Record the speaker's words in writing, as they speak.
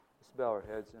Let's bow our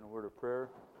heads in a word of prayer.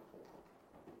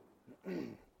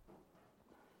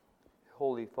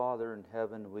 Holy Father in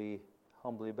heaven, we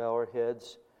humbly bow our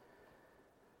heads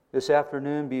this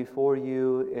afternoon before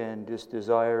you and just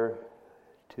desire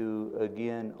to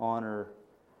again honor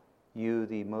you,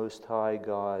 the Most High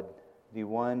God, the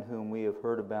one whom we have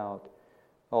heard about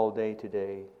all day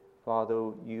today.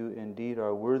 Father, you indeed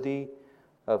are worthy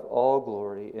of all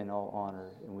glory and all honor.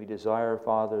 And we desire,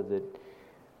 Father, that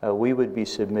we would be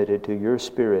submitted to your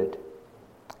Spirit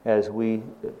as we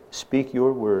speak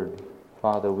your word.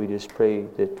 Father, we just pray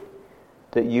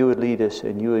that you would lead us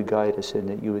and you would guide us and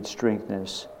that you would strengthen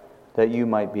us, that you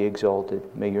might be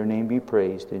exalted. May your name be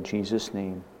praised. In Jesus'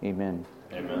 name, amen.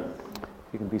 Amen.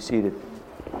 You can be seated.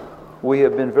 We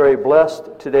have been very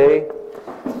blessed today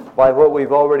by what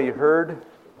we've already heard.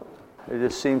 It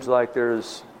just seems like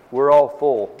we're all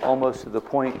full, almost to the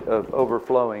point of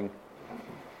overflowing.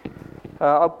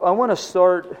 I want to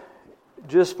start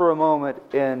just for a moment,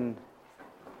 and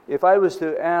if I was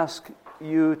to ask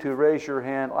you to raise your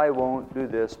hand, I won't do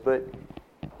this, but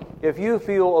if you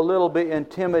feel a little bit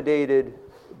intimidated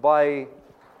by,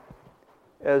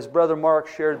 as Brother Mark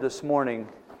shared this morning,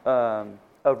 of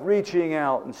reaching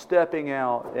out and stepping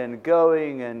out and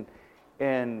going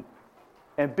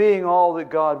and being all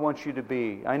that God wants you to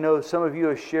be. I know some of you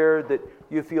have shared that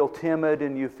you feel timid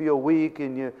and you feel weak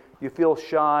and you feel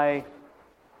shy,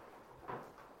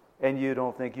 and you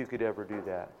don't think you could ever do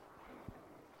that.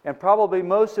 And probably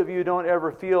most of you don't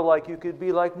ever feel like you could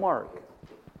be like Mark.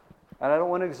 And I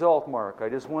don't want to exalt Mark. I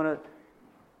just want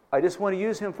to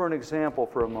use him for an example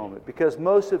for a moment, because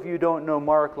most of you don't know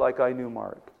Mark like I knew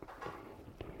Mark.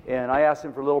 And I asked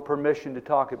him for a little permission to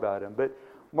talk about him. But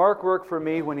Mark worked for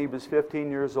me when he was 15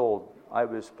 years old. I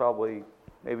was probably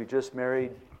maybe just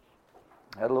married,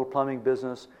 had a little plumbing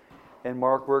business, and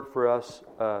Mark worked for us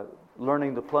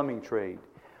learning the plumbing trade.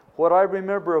 What I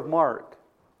remember of Mark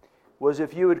was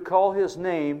if you would call his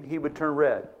name, he would turn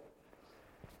red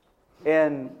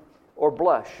or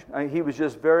blush. He was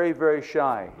just very, very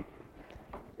shy.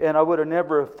 And I would have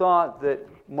never have thought that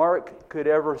Mark could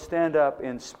ever stand up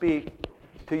and speak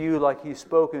to you like he's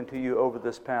spoken to you over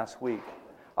this past week.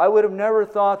 I would have never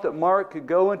thought that Mark could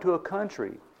go into a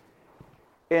country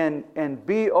and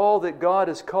be all that God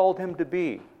has called him to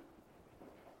be.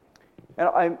 And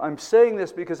I'm saying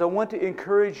this because I want to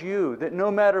encourage you that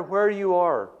no matter where you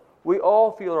are, we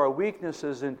all feel our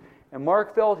weaknesses, and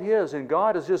Mark felt his, and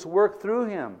God has just worked through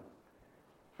him.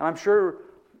 And I'm sure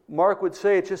Mark would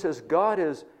say it's just as God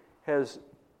as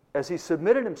he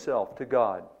submitted himself to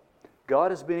God,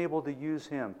 God has been able to use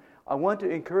him. I want to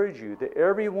encourage you that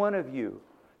every one of you,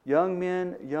 young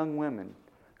men, young women,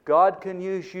 God can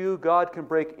use you. God can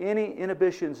break any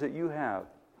inhibitions that you have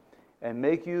and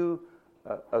make you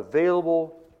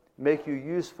available, make you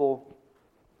useful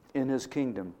in His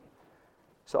kingdom.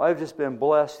 So I've just been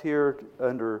blessed here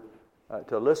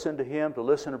to listen to him, to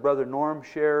listen to Brother Norm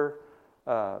share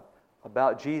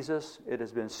about Jesus. It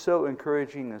has been so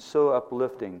encouraging and so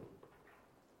uplifting.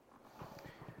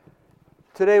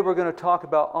 Today we're going to talk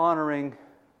about honoring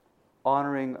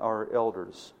our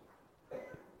elders.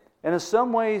 And in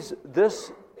some ways,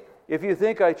 if you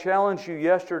think I challenged you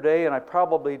yesterday, and I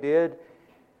probably did,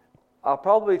 I'll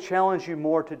probably challenge you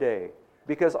more today.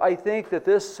 Because I think that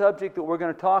this subject that we're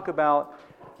going to talk about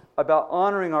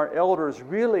honoring our elders,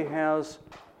 really has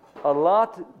a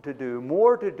lot to do,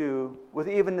 more to do with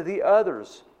even the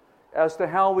others as to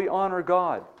how we honor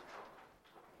God.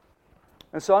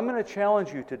 And so I'm going to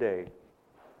challenge you today.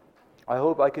 I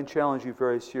hope I can challenge you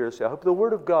very seriously. I hope the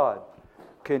Word of God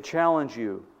can challenge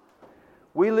you.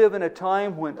 We live in a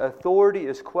time when authority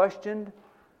is questioned,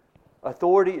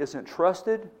 authority isn't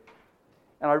trusted,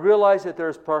 and I realize that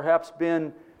there's perhaps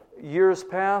been years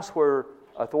past where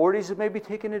authorities have maybe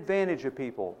taken advantage of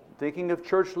people, thinking of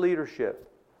church leadership.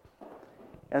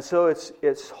 And so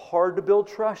it's hard to build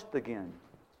trust again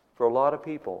for a lot of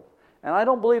people. And I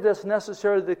don't believe that's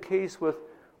necessarily the case with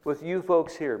you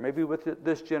folks here, maybe with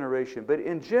this generation. But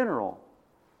in general,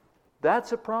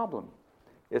 that's a problem.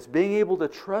 It's being able to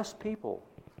trust people,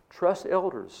 trust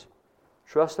elders,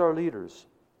 trust our leaders.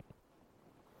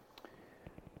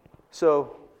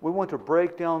 So we want to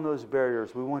break down those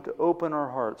barriers. We want to open our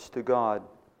hearts to God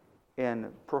and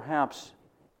perhaps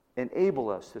enable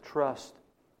us to trust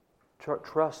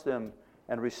them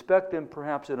and respect them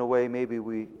perhaps in a way maybe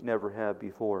we never have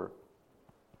before.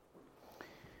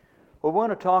 We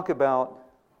want to talk about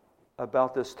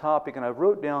this topic, and I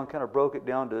broke it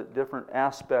down to different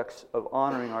aspects of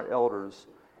honoring our elders.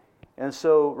 And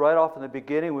so right off in the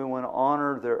beginning, we want to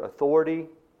honor their authority,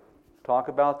 talk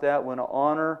about that. We want to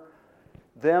honor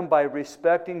them by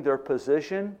respecting their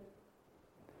position.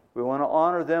 We want to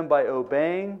honor them by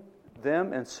obeying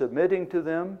them and submitting to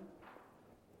them.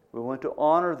 We want to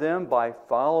honor them by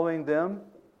following them.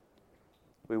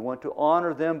 We want to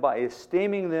honor them by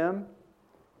esteeming them.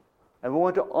 And we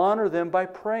want to honor them by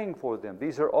praying for them.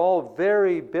 These are all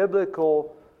very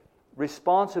biblical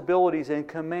responsibilities and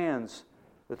commands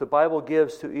that the Bible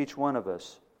gives to each one of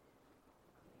us.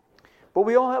 But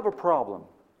we all have a problem.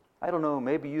 I don't know,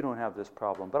 maybe you don't have this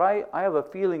problem, but I have a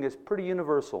feeling it's pretty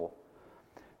universal.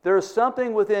 There is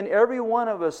something within every one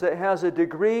of us that has a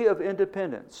degree of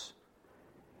independence.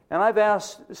 And I've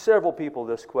asked several people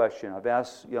this question. I've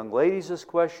asked young ladies this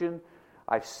question.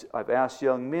 I've asked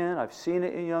young men. I've seen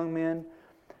it in young men.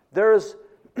 There is,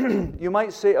 you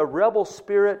might say, a rebel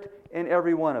spirit in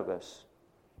every one of us.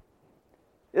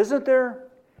 Isn't there?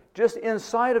 Just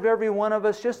inside of every one of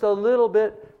us, just a little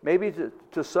bit, maybe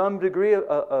to some degree,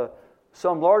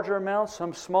 some larger amounts,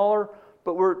 some smaller,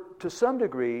 but we're to some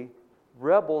degree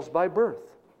rebels by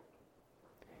birth.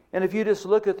 And if you just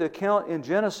look at the account in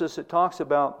Genesis, it talks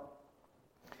about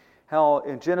how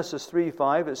in Genesis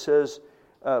 3:5 it says,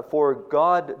 "For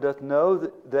God doth know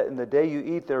that in the day you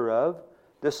eat thereof,"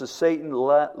 this is Satan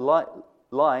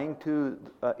lying to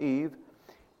Eve,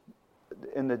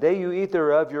 "in the day you eat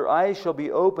thereof, your eyes shall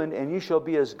be opened, and you shall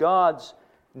be as gods,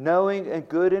 knowing and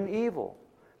good and evil."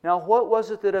 Now, what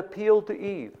was it that appealed to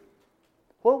Eve?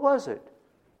 What was it?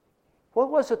 What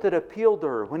was it that appealed to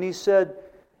her when he said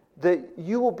that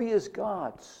you will be as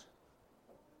gods?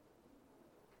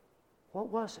 What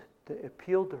was it that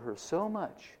appealed to her so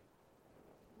much?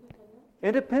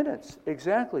 Independence.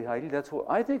 Exactly, Heidi. That's what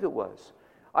I think it was.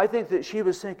 I think that she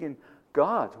was thinking,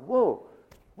 God, whoa,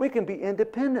 we can be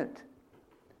independent.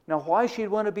 Now, why she'd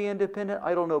want to be independent,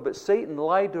 I don't know, but Satan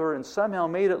lied to her and somehow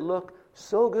made it look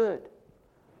so good.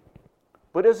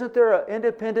 But isn't there an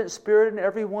independent spirit in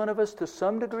every one of us to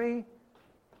some degree?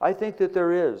 I think that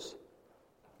there is.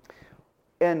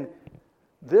 And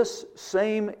this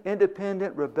same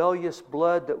independent, rebellious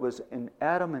blood that was in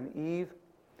Adam and Eve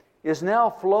is now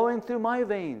flowing through my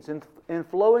veins and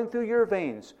flowing through your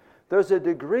veins. There's a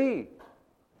degree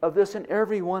of this in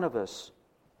every one of us.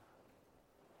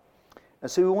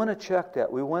 And so we want to check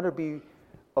that. We want to be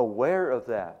aware of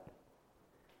that.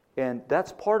 And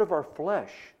that's part of our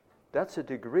flesh. That's a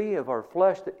degree of our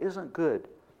flesh that isn't good.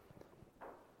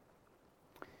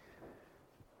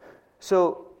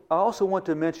 So I also want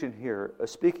to mention here,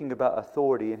 speaking about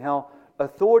authority and how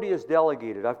authority is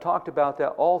delegated. I've talked about that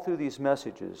all through these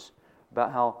messages,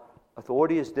 about how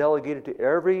authority is delegated to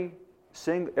every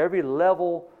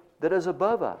level that is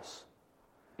above us.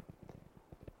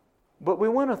 But we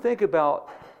want to think about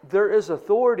there is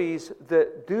authorities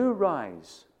that do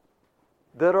rise,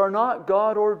 that are not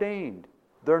God ordained.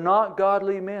 They're not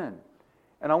godly men.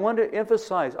 And I want to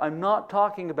emphasize, I'm not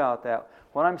talking about that.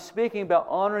 When I'm speaking about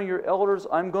honoring your elders,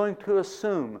 I'm going to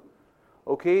assume,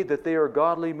 that they are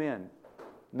godly men.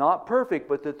 Not perfect,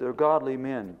 but that they're godly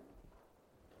men.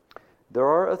 There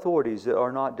are authorities that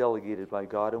are not delegated by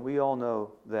God, and we all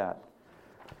know that.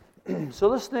 So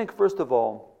let's think, first of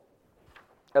all,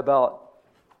 about,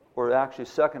 or actually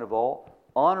second of all,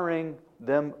 honoring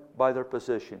them by their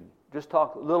position. Just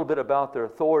talk a little bit about their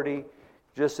authority,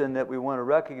 just in that we want to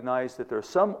recognize that there are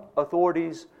some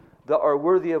authorities that are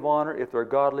worthy of honor if they're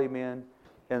godly men,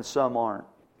 and some aren't.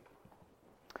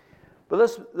 But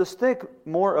let's think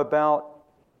more about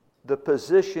the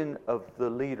position of the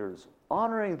leaders,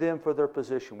 honoring them for their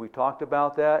position. We talked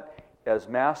about that as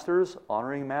masters,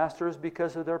 honoring masters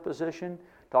because of their position.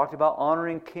 Talked about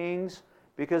honoring kings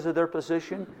because of their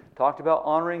position. Talked about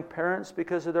honoring parents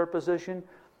because of their position.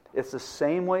 It's the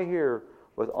same way here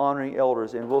with honoring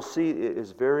elders, and we'll see it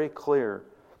is very clear.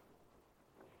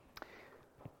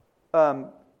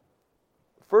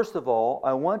 First of all,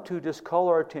 I want to just call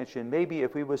our attention, maybe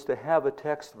if we was to have a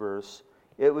text verse,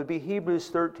 it would be Hebrews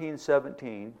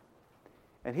 13:17.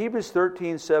 And Hebrews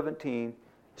 13:17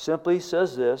 simply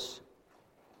says this.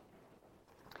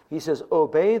 He says,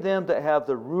 "Obey them that have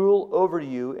the rule over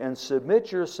you, and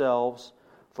submit yourselves,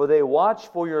 for they watch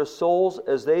for your souls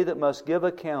as they that must give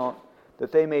account,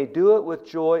 that they may do it with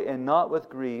joy and not with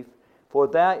grief, for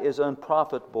that is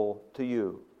unprofitable to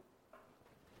you."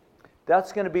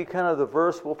 That's going to be kind of the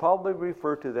verse. We'll probably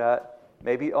refer to that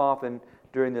maybe often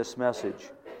during this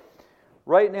message.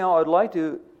 Right now, I'd like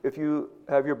to, if you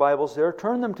have your Bibles there,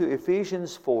 turn them to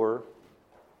Ephesians 4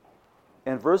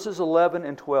 and verses 11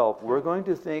 and 12. We're going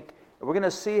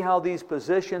to see how these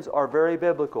positions are very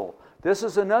biblical. This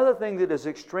is another thing that is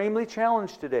extremely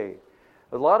challenged today.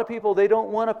 A lot of people, they don't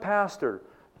want a pastor.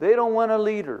 They don't want a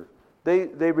leader.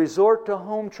 They resort to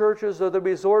home churches, or they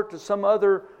resort to some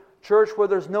other church where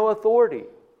there's no authority.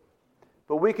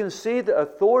 But we can see the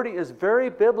authority is very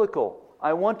biblical.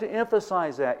 I want to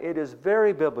emphasize that. It is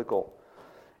very biblical.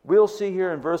 We'll see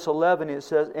here in verse 11, it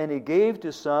says, "And he gave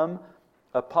to some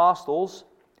apostles,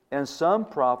 and some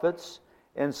prophets,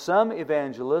 and some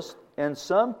evangelists, and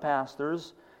some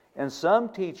pastors, and some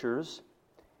teachers."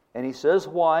 And he says,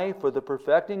 why? "For the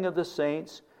perfecting of the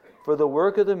saints, for the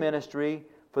work of the ministry,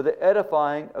 for the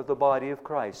edifying of the body of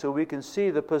Christ." So we can see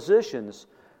the positions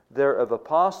there of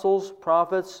apostles,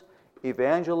 prophets,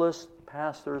 evangelists,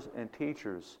 pastors, and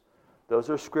teachers. Those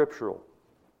are scriptural.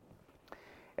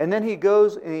 And then he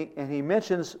goes and he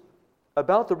mentions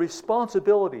about the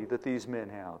responsibility that these men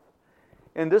have.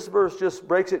 And this verse just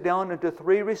breaks it down into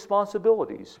 3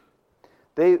 responsibilities.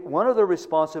 One of the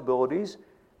responsibilities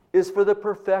is for the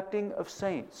perfecting of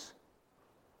saints.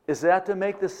 Is that to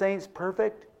make the saints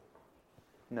perfect?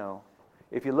 No.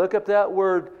 If you look up that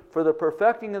word, for the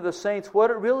perfecting of the saints, what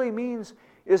it really means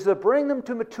is to bring them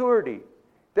to maturity.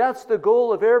 That's the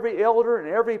goal of every elder and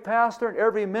every pastor and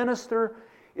every minister,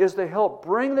 is to help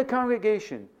bring the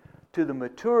congregation to the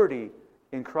maturity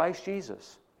in Christ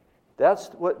Jesus. That's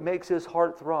what makes his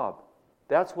heart throb.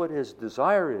 That's what his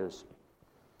desire is.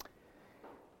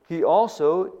 He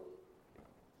also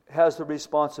has the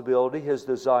responsibility, his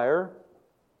desire,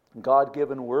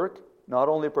 God-given work, not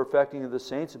only perfecting of the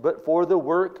saints, but for the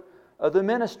work of the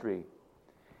ministry.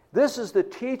 This is the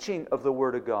teaching of the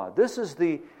Word of God. This is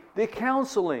the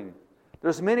counseling.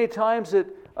 There's many times that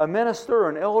a minister or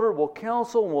an elder will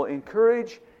counsel and will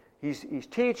encourage. He's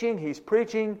teaching, he's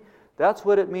preaching. That's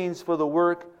what it means for the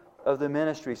work of the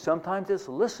ministry. Sometimes it's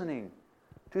listening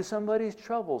to somebody's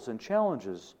troubles and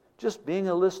challenges. Just being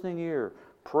a listening ear,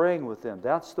 praying with them.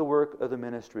 That's the work of the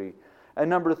ministry. And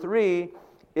number 3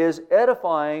 is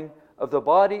edifying of the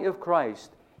body of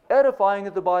Christ. Edifying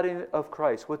of the body of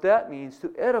Christ. What that means,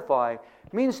 to edify,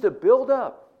 means to build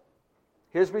up.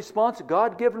 His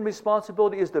God-given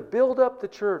responsibility is to build up the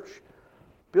church,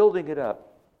 building it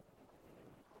up.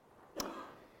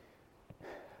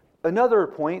 Another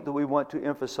point that we want to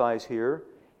emphasize here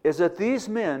is that these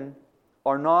men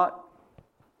are not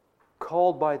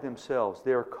called by themselves.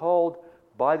 They are called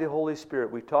by the Holy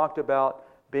Spirit. We talked about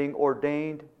being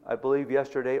ordained. I believe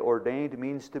yesterday, ordained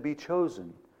means to be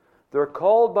chosen. They're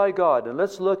called by God. And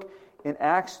let's look in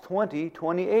Acts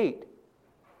 20:28.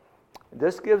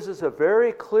 This gives us a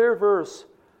very clear verse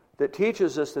that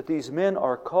teaches us that these men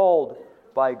are called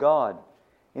by God.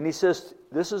 And he says,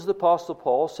 this is the Apostle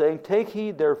Paul saying, "Take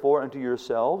heed therefore unto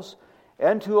yourselves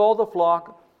and to all the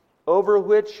flock over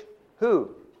which,"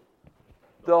 who?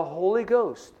 The Holy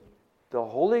Ghost. The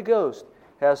Holy Ghost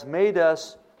has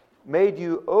made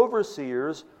you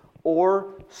overseers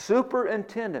or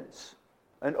superintendents.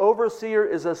 An overseer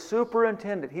is a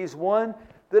superintendent. He's one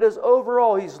that is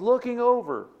overall. He's looking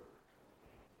over.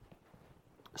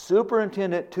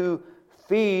 Superintendent to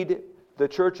feed the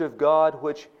church of God,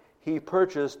 which he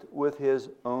purchased with his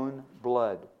own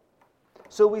blood.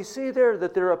 So we see there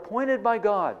that they're appointed by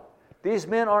God. These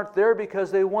men aren't there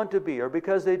because they want to be, or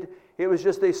because it was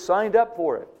just they signed up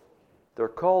for it. They're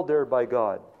called there by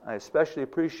God. I especially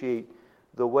appreciate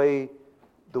the way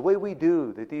we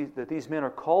do, that these men are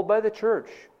called by the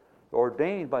church,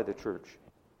 ordained by the church.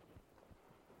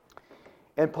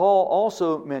 And Paul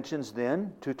also mentions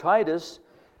then to Titus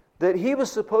that he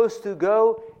was supposed to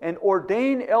go and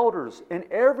ordain elders in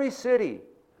every city.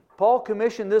 Paul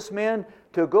commissioned this man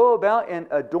to go about and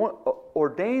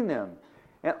ordain them.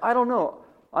 And I don't know,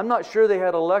 I'm not sure they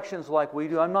had elections like we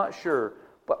do, I'm not sure.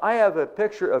 But I have a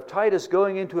picture of Titus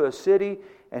going into a city,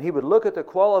 and he would look at the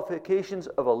qualifications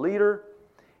of a leader,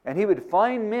 and he would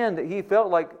find men that he felt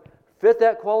like fit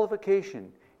that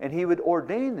qualification, and he would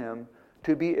ordain them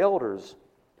to be elders.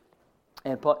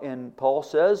 And Paul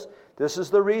says, "This is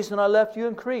the reason I left you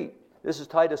in Crete." This is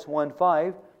Titus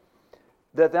 1:5.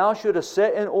 "That thou shouldest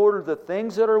set in order the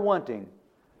things that are wanting."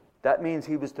 That means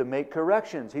he was to make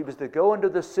corrections. He was to go into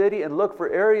the city and look for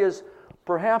areas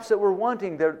perhaps that were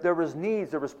wanting. There was needs,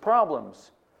 there was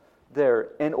problems there.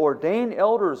 "And ordain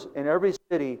elders in every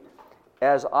city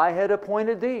as I had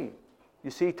appointed thee."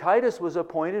 You see, Titus was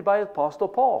appointed by Apostle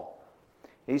Paul.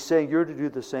 He's saying you're to do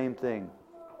the same thing.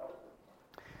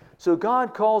 So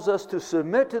God calls us to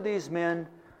submit to these men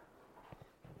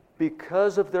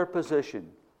because of their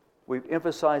position. We've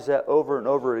emphasized that over and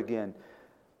over again.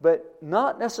 But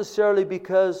not necessarily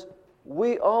because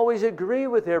we always agree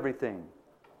with everything.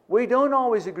 We don't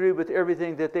always agree with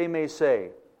everything that they may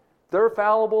say. They're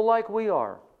fallible like we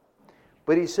are.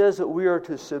 But he says that we are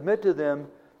to submit to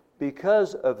them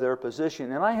because of their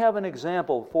position. And I have an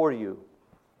example for you.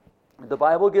 The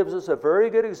Bible gives us a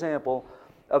very good example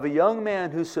of a young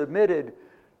man who submitted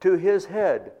to his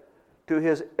head, to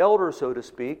his elder, so to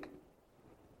speak,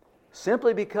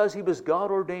 simply because he was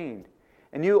God ordained.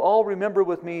 And you all remember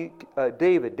with me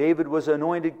David. David was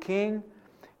anointed king,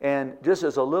 and just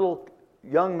as a little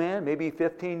young man, maybe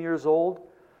 15 years old.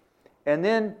 And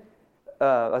then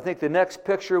I think the next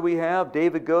picture we have,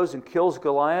 David goes and kills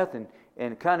Goliath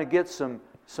and kind of gets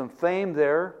some fame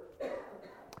there.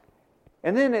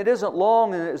 And then it isn't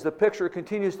long, and as the picture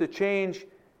continues to change,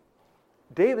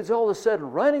 David's all of a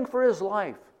sudden running for his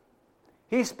life.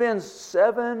 He spends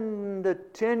 7 to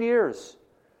 10 years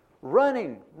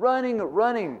running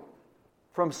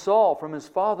from Saul, from his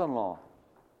father-in-law.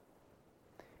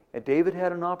 And David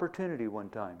had an opportunity one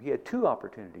time. He had 2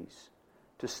 opportunities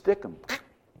to stick him.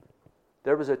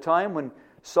 There was a time when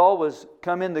Saul was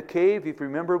come in the cave, if you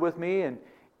remember with me,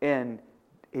 and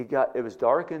it was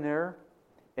dark in there,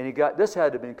 and this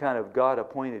had to have been kind of God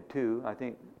appointed too. I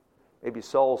think maybe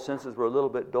Saul's senses were a little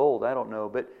bit dulled, I don't know.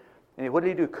 But what did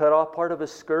he do? Cut off part of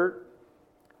his skirt?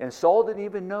 And Saul didn't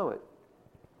even know it.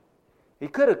 He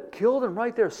could have killed him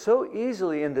right there so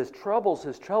easily, and his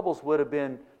troubles would have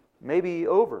been maybe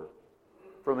over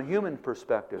from a human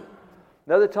perspective.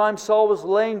 Another time Saul was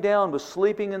laying down, was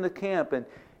sleeping in the camp, and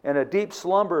a deep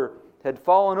slumber had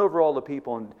fallen over all the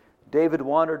people. And David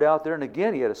wandered out there, and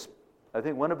again I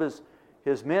think one of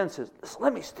his men says,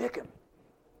 "Let me stick him.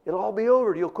 It'll all be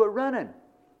over. You'll quit running."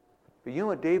 But you know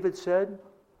what David said?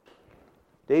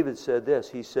 David said this.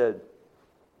 He said,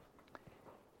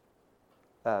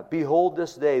 "Behold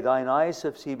this day, thine eyes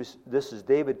have seen," this is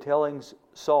David telling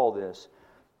Saul this,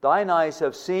 "thine eyes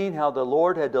have seen how the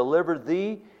Lord had delivered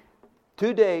thee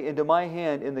today into my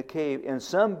hand in the cave, and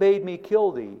some bade me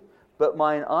kill thee, but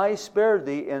mine eye spared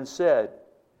thee, and said,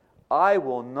 I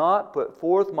will not put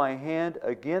forth my hand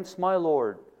against my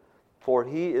Lord, for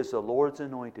he is the Lord's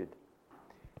anointed."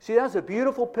 See, that's a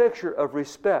beautiful picture of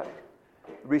respect.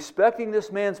 Respecting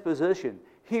this man's position.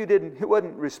 He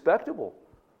wasn't respectable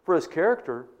for his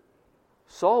character.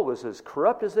 Saul was as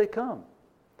corrupt as they come.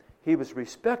 He was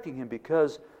respecting him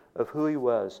because of who he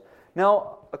was.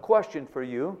 Now, a question for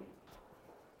you.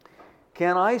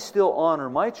 Can I still honor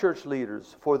my church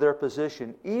leaders for their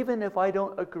position, even if I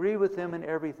don't agree with them in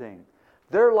everything?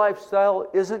 Their lifestyle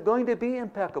isn't going to be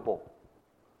impeccable.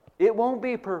 It won't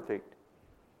be perfect.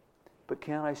 But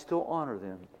can I still honor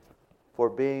them for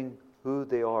being who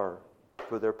they are,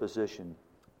 for their position?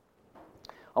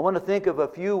 I want to think of a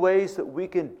few ways that we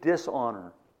can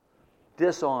dishonor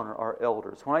our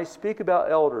elders. When I speak about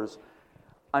elders,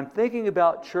 I'm thinking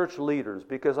about church leaders,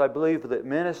 because I believe that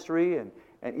ministry and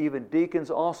even deacons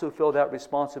also feel that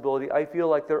responsibility. I feel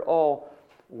like they're all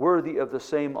worthy of the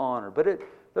same honor. But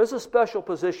there's a special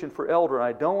position for elder, and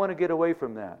I don't want to get away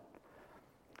from that.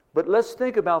 But let's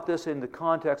think about this in the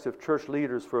context of church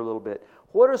leaders for a little bit.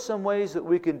 What are some ways that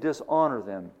we can dishonor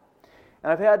them?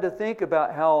 And I've had to think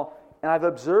about how, and I've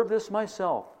observed this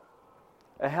myself,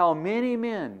 how many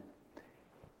men,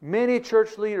 many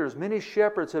church leaders, many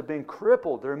shepherds have been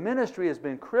crippled. Their ministry has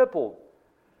been crippled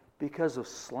because of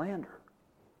slander.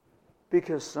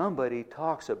 Because somebody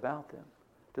talks about them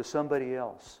to somebody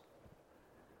else.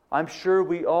 I'm sure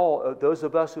we all, those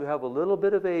of us who have a little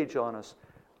bit of age on us,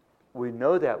 we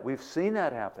know that. We've seen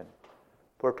that happen.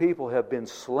 Where people have been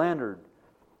slandered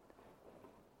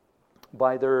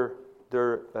by their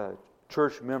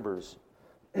church members.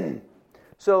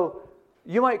 So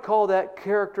you might call that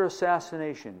character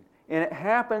assassination. And it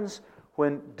happens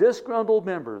when disgruntled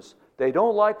members, they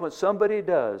don't like what somebody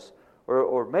does,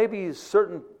 or maybe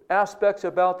certain aspects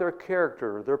about their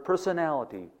character, their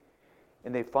personality,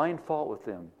 and they find fault with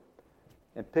them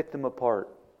and pick them apart.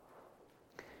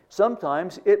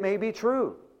 Sometimes it may be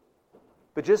true,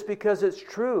 but just because it's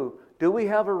true, do we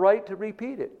have a right to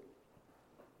repeat it?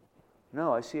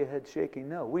 No, I see a head shaking.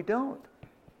 No, we don't.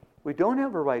 We don't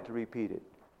have a right to repeat it.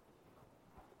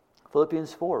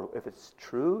 Philippians 4, if it's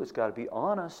true, it's got to be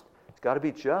honest, it's got to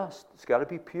be just, it's got to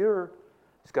be pure,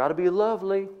 it's got to be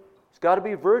lovely, it's got to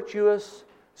be virtuous,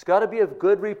 it's got to be of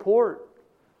good report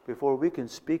before we can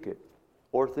speak it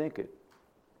or think it.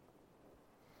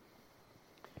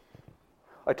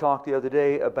 I talked the other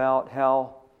day about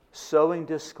how sowing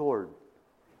discord,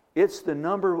 it's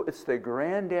the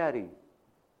granddaddy.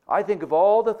 I think of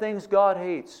all the things God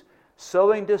hates,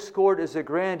 sowing discord is the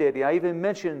granddaddy. I even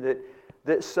mentioned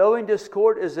that sowing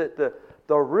discord is at the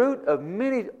root of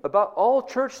about all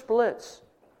church splits.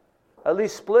 At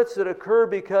least splits that occur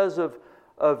because of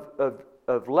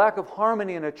lack of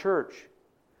harmony in a church.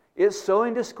 It's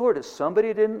sowing discord. It's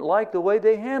somebody didn't like the way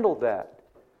they handled that.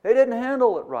 They didn't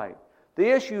handle it right. The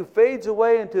issue fades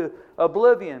away into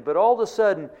oblivion, but all of a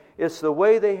sudden, it's the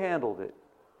way they handled it.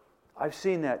 I've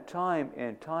seen that time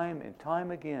and time and time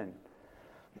again.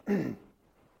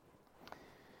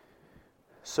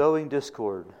 Sowing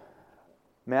discord.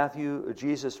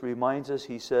 Jesus reminds us,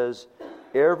 he says,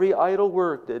 every idle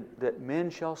word that men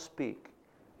shall speak,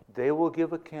 they will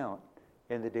give account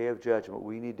in the day of judgment.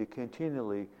 We need to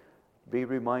continually be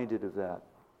reminded of that.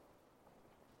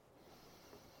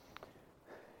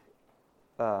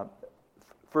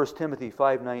 1 Timothy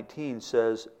 5:19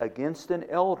 says, against an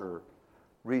elder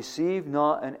receive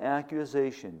not an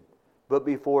accusation, but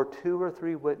before 2 or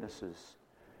 3 witnesses.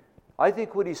 I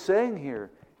think what he's saying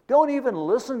here, don't even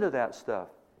listen to that stuff.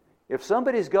 If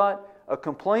somebody's got a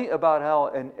complaint about how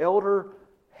an elder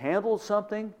handled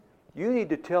something, you need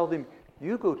to tell them,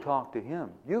 you go talk to him.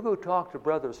 You go talk to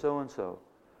brother so-and-so.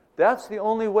 That's the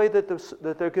only way that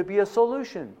there could be a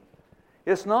solution.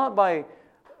 It's not by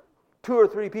 2 or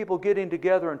 3 people getting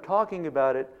together and talking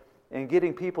about it and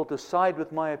getting people to side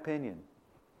with my opinion.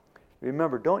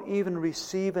 Remember, don't even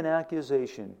receive an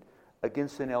accusation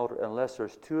against an elder unless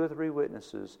there's 2 or 3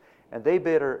 witnesses, and they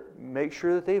better make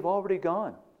sure that they've already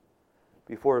gone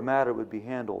before a matter would be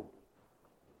handled.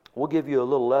 We'll give you a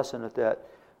little lesson at that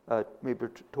maybe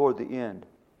toward the end.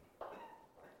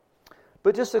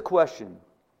 But just a question.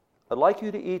 I'd like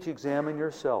you to each examine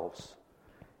yourselves.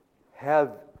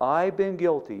 Have I been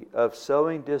guilty of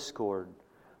sowing discord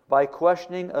by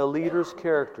questioning a leader's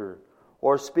character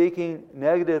or speaking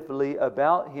negatively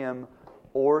about him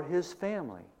or his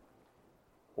family?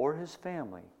 Or his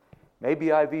family.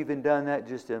 Maybe I've even done that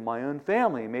just in my own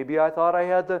family. Maybe I thought I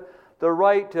had the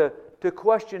right to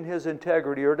question his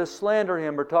integrity or to slander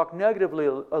him or talk negatively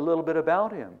a little bit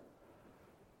about him.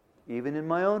 Even in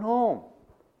my own home.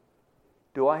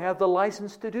 Do I have the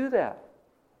license to do that?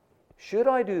 Should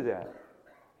I do that?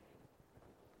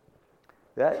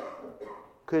 That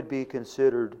could be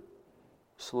considered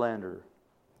slander.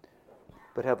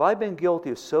 But have I been guilty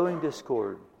of sowing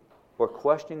discord or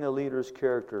questioning a leader's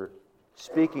character,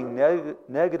 speaking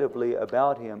negatively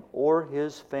about him or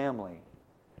his family?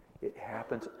 It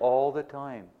happens all the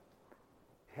time.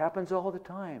 It happens all the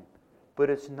time. But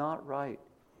it's not right.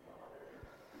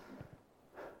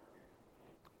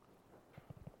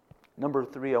 Number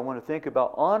 3, I want to think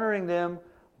about honoring them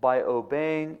by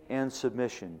obeying and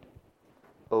submission.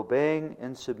 Obeying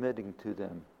and submitting to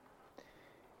them.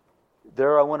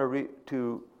 There I want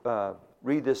to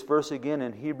read this verse again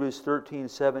in Hebrews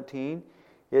 13:17.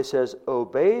 It says,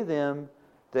 obey them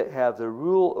that have the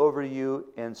rule over you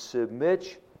and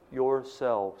submit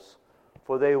yourselves,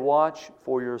 for they watch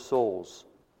for your souls.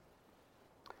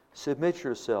 Submit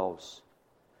yourselves.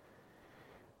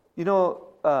 You know,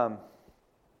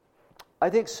 I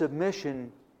think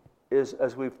submission is,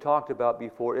 as we've talked about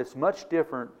before, it's much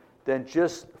different than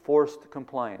just forced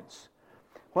compliance.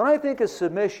 When I think of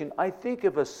submission, I think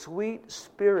of a sweet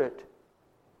spirit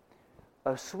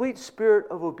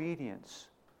of obedience.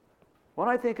 When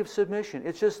I think of submission,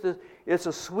 it's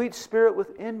a sweet spirit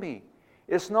within me.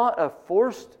 It's not a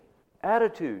forced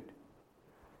attitude.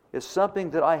 It's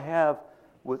something that I have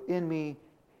within me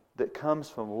that comes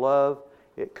from love.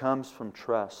 It comes from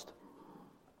trust.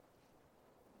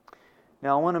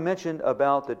 Now I want to mention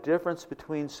about the difference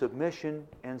between submission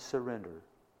and surrender.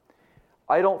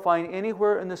 I don't find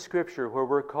anywhere in the Scripture where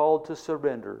we're called to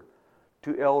surrender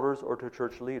to elders or to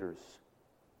church leaders.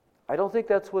 I don't think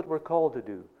that's what we're called to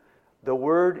do. The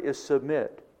word is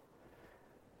submit.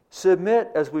 Submit,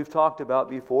 as we've talked about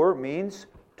before, means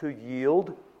to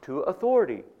yield to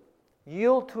authority.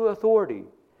 Yield to authority.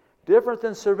 Different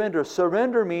than surrender.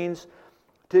 Surrender means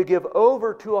to give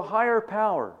over to a higher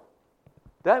power.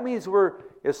 That means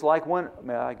it's like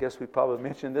I guess we probably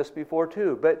mentioned this before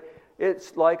too, but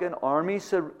it's like an army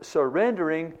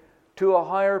surrendering to a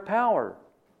higher power.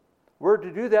 We're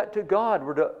to do that to God.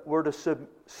 We're to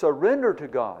surrender to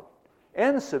God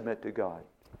and submit to God.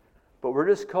 But we're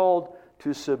just called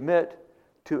to submit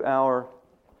to our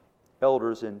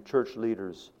elders and church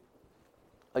leaders.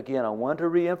 Again, I want to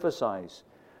reemphasize,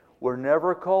 we're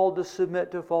never called to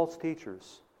submit to false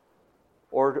teachers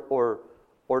or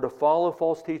to follow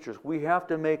false teachers. We have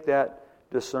to make that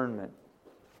discernment.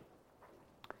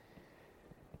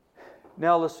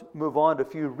 Now let's move on to a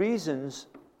few reasons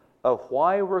of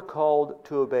why we're called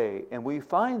to obey. And we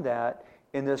find that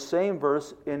in this same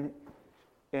verse in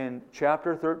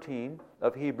chapter 13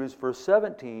 of Hebrews, verse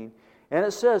 17. And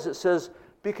it says,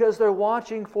 because they're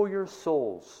watching for your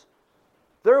souls.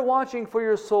 They're watching for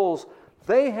your souls.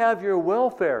 They have your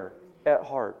welfare at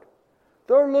heart.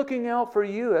 They're looking out for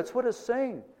you. That's what it's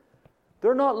saying.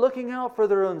 They're not looking out for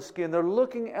their own skin. They're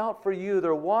looking out for you.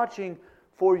 They're watching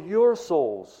for your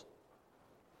souls.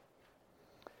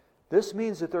 This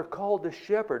means that they're called to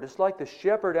shepherd. It's like the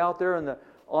shepherd out there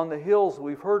on the hills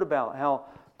we've heard about, how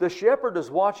The shepherd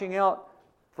is watching out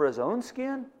for his own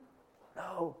skin?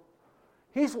 No.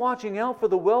 He's watching out for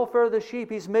the welfare of the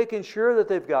sheep. He's making sure that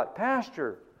they've got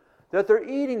pasture, that they're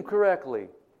eating correctly,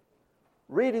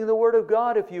 reading the Word of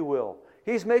God, if you will.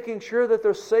 He's making sure that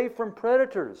they're safe from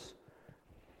predators,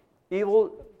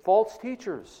 evil, false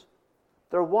teachers.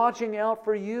 They're watching out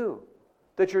for you,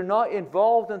 that you're not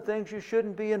involved in things you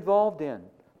shouldn't be involved in.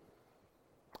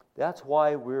 That's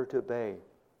why we're to obey.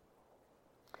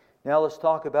 Now let's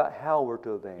talk about how we're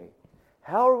to obey.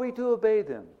 How are we to obey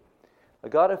them? I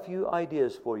got a few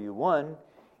ideas for you. One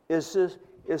is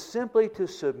simply to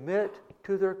submit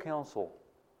to their counsel.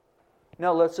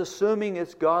 Now let's assuming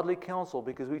it's godly counsel,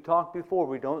 because we talked before,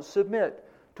 we don't submit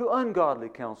to ungodly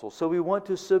counsel. So we want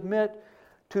to submit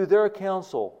to their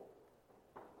counsel.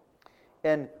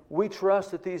 And we trust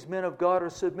that these men of God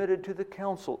are submitted to the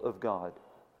counsel of God.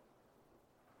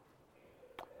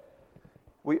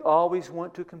 We always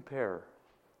want to compare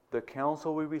the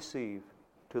counsel we receive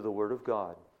to the Word of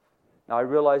God. Now, I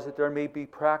realize that there may be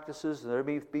practices, and there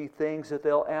may be things that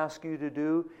they'll ask you to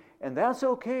do, and that's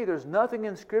okay. There's nothing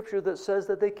in Scripture that says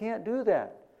that they can't do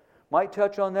that. Might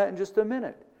touch on that in just a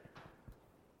minute.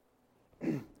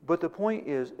 But the point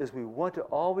is we want to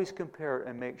always compare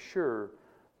and make sure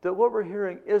that what we're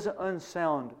hearing isn't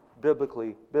unsound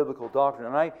biblical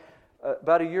doctrine. And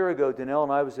about a year ago, Danelle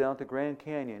and I was down at the Grand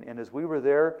Canyon, and as we were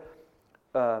there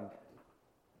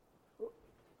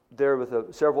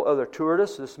with several other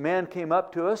tourists, this man came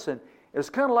up to us, and it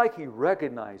was kind of like he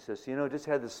recognized us, just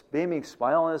had this beaming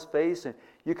smile on his face, and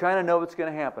you kind of know what's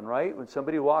going to happen, right? When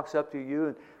somebody walks up to you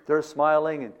and they're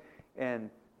smiling, and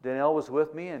Danelle was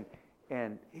with me,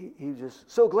 and he was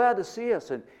just so glad to see us,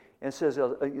 and says,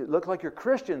 "You look like you're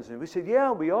Christians." And we said,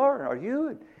 "Yeah, we are. And are you?"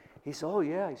 And he said, "Oh,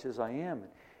 yeah." He says, "I am."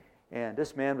 And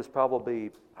this man was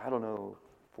probably,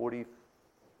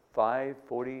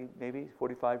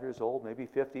 45 years old, maybe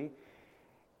 50.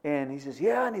 And he says,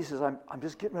 "Yeah." And he says, I'm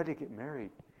just getting ready to get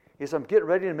married. He says, "I'm getting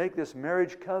ready to make this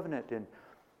marriage covenant."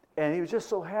 And he was just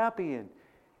so happy.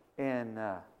 And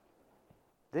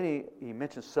then he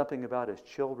mentioned something about his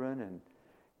children.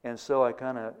 And so I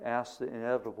kind of asked the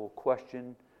inevitable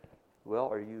question,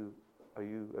 "Well, have you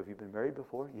been married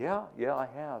before?" Yeah, I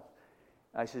have."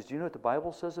 I says, "Do you know what the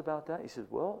Bible says about that?" He says,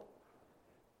 "Well,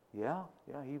 yeah."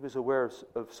 He was aware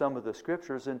of some of the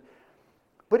scriptures,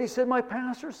 but he said, "My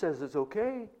pastor says it's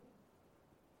okay."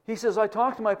 He says, "I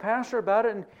talked to my pastor about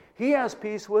it, and he has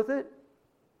peace with it."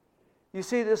 You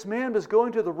see, this man was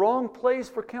going to the wrong place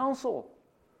for counsel.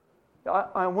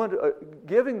 I want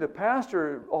giving the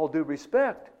pastor all due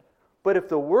respect, but if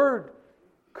the word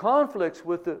conflicts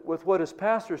with what his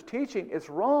pastor's teaching, it's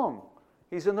wrong.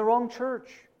 He's in the wrong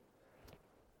church.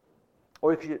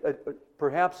 Or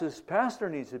perhaps his pastor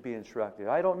needs to be instructed.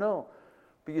 I don't know.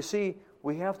 But you see,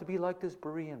 we have to be like this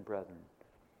Berean brethren,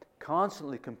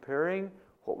 constantly comparing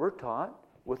what we're taught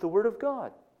with the Word of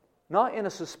God. Not in a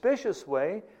suspicious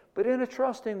way, but in a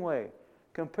trusting way.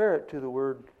 Compare it to the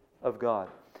Word of God.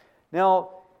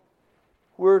 Now,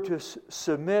 we're to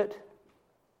submit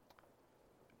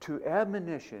to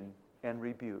admonition and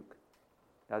rebuke.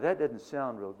 Now, that didn't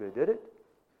sound real good, did it?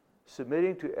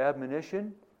 Submitting to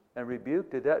admonition and rebuke.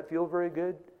 Did that feel very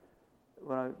good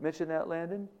when I mentioned that,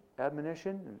 Landon?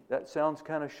 Admonition? That sounds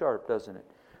kind of sharp, doesn't it?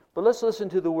 But let's listen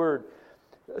to the word.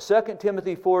 2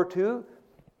 Timothy 4:2,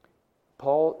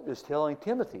 Paul is telling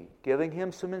Timothy, giving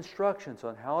him some instructions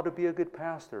on how to be a good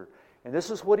pastor. And this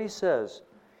is what he says.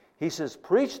 He says,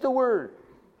 "Preach the word.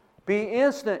 Be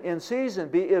instant in season.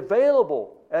 Be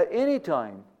available at any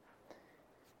time."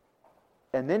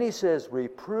 And then he says,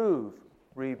 "Reprove,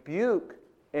 rebuke,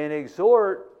 and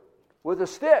exhort with a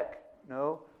stick."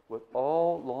 No, with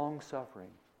all long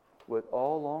suffering. With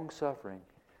all long suffering.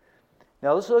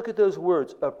 Now let's look at those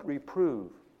words.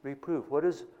 Reprove. Reprove. What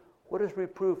is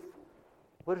reproof?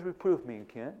 What does reproof mean,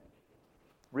 Kent?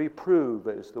 Reprove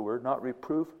is the word, not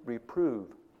reproof. Reprove.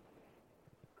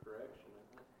 Correction.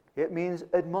 It means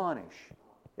admonish.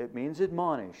 It means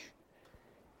admonish.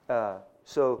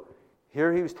 So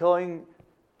here he was telling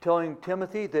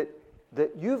Timothy that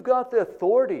you've got the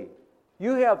authority.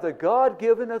 You have the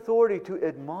God-given authority to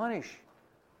admonish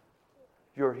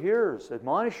your hearers,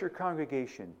 admonish your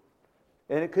congregation.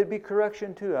 And it could be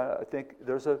correction too. I think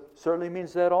certainly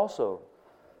means that also.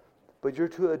 But you're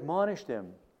to admonish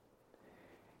them.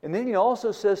 And then he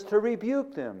also says to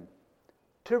rebuke them.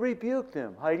 To rebuke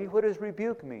them. Heidi, what does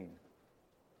rebuke mean?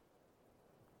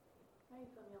 Now you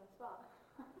put me on the spot.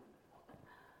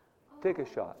 Take a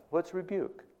shot. What's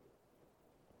rebuke?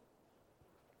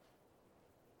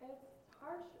 It's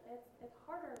harsh. It's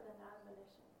harder than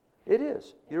admonition. It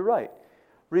is. You're right.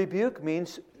 Rebuke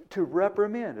means to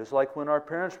reprimand. It's like when our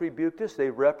parents rebuked us, they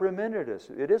reprimanded us.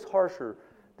 It is harsher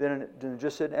than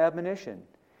just an admonition.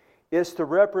 It's to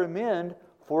reprimand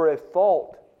for a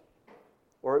fault,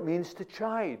 or it means to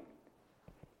chide.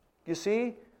 You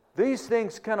see, these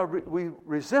things kind of, we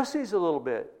resist these a little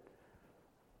bit.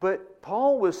 But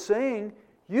Paul was saying,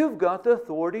 you've got the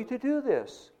authority to do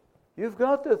this. You've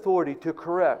got the authority to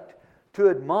correct, to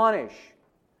admonish.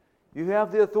 You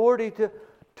have the authority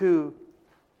to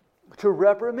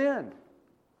reprimand.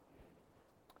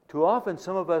 Too often,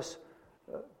 some of us,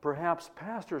 perhaps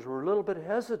pastors, were a little bit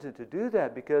hesitant to do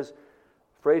that because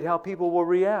afraid how people will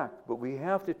react. But we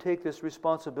have to take this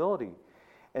responsibility.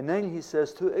 And then he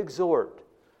says to exhort.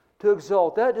 To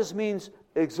exalt. That just means,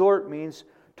 exhort means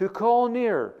to call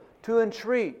near, to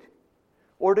entreat,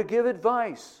 or to give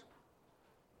advice.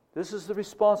 This is the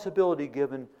responsibility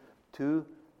given to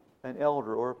an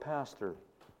elder or a pastor.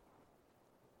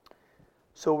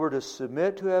 So we're to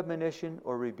submit to admonition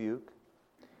or rebuke.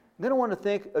 And then I want to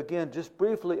think again just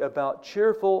briefly about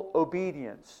cheerful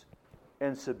obedience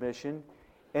and submission.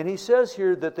 And he says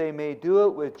here that they may do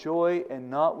it with joy and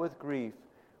not with grief,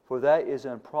 for that is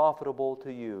unprofitable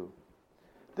to you.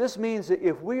 This means that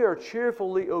if we are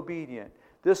cheerfully obedient,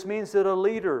 this means that a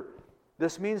leader,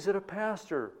 this means that a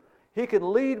pastor, he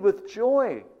can lead with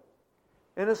joy.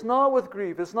 And it's not with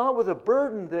grief. It's not with a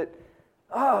burden that,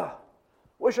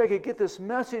 wish I could get this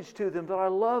message to them that I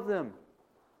love them.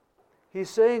 He's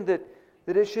saying that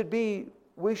it should be,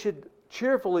 we should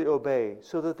cheerfully obey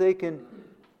so that they can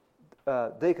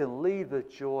lead with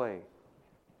joy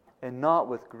and not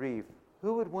with grief.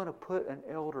 Who would want to put an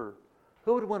elder,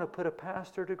 who would want to put a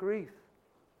pastor to grief?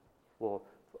 Well,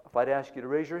 if I'd ask you to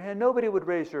raise your hand, nobody would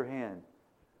raise their hand.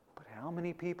 But how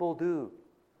many people do?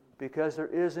 Because there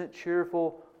isn't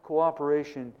cheerful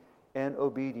cooperation and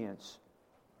obedience.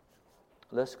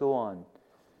 Let's go on.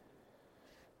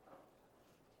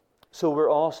 So we're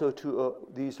also to,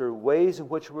 these are ways in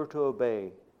which we're to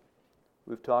obey.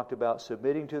 We've talked about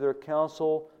submitting to their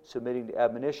counsel, submitting to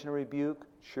admonition and rebuke,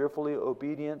 cheerfully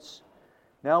obedience.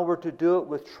 Now we're to do it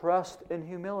with trust and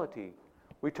humility.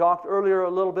 We talked earlier a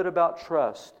little bit about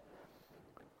trust.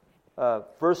 1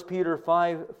 Peter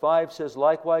 5 says,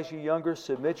 likewise, you younger,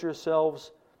 submit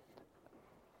yourselves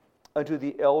unto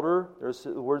the elder. There's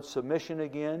the word submission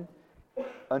again.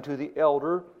 Unto the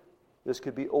elder. This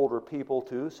could be older people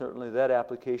too, certainly that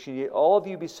application. Yet all of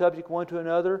you be subject one to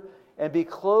another, and be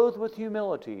clothed with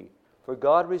humility. For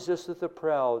God resisteth the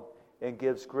proud, and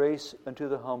gives grace unto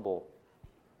the humble.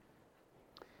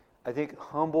 I think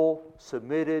humble,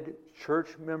 submitted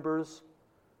church members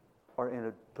are in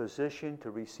a position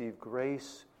to receive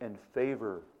grace and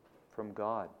favor from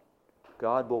God.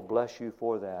 God will bless you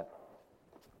for that.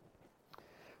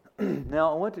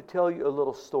 Now, I want to tell you a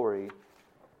little story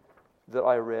that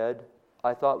I read.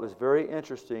 I thought was very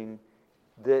interesting,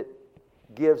 that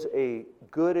gives a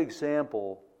good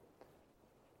example,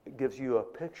 it gives you a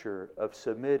picture of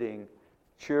submitting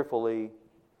cheerfully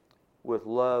with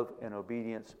love and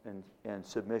obedience and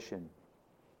submission.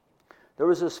 There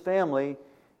was this family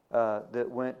that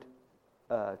went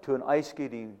to an ice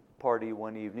skating party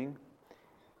one evening,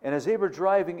 and as they were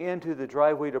driving into the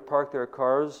driveway to park their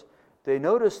cars, they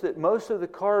noticed that most of the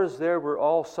cars there were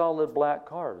all solid black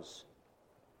cars.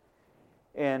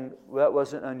 And that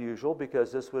wasn't unusual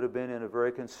because this would have been in a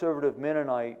very conservative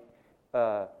Mennonite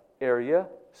area,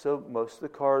 so most of the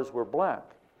cars were black.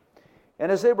 And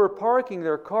as they were parking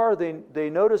their car, they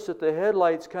noticed that the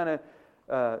headlights kind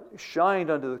of shined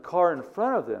onto the car in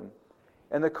front of them.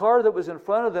 And the car that was in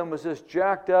front of them was this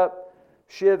jacked up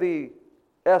Chevy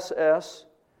SS.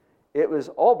 It was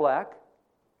all black.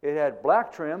 It had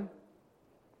black trim.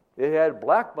 It had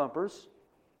black bumpers.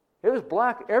 It was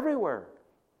black everywhere.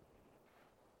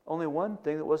 Only one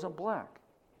thing that wasn't black.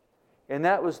 And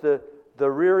that was the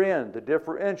rear end, the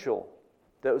differential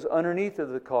that was underneath of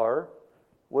the car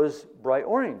was bright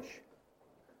orange.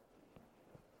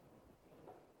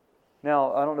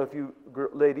 Now, I don't know if you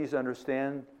ladies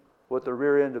understand what the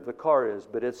rear end of the car is,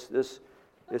 but it's this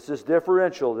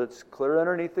differential that's clear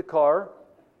underneath the car,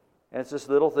 and it's this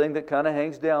little thing that kind of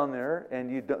hangs down there,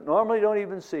 and you normally don't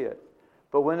even see it.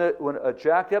 But when a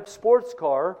jacked up sports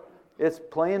car, it's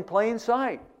plain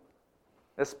sight,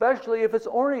 especially if it's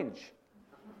orange.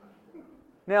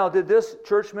 Now, did this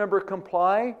church member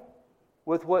comply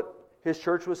with what his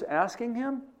church was asking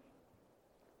him?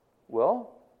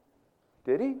 Well,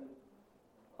 did he?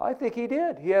 I think he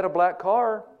did. He had a black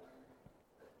car.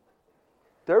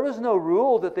 There was no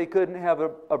rule that they couldn't have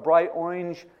a bright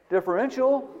orange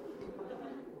differential.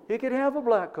 He could have a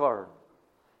black car.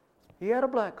 He had a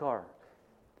black car.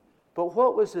 But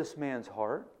what was this man's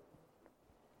heart?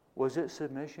 Was it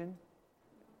submission?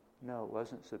 No, it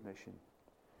wasn't submission.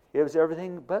 It was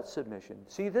everything but submission.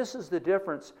 See, this is the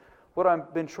difference. What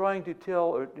I've been trying to tell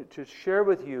or to share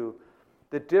with you,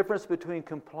 the difference between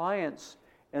compliance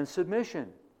and submission.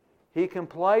 He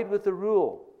complied with the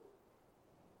rule,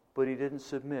 but he didn't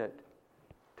submit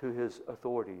to his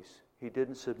authorities. He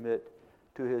didn't submit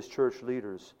to his church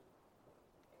leaders.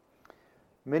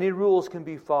 Many rules can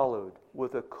be followed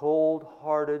with a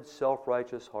cold-hearted,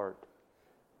 self-righteous heart.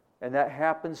 And that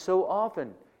happens so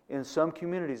often in some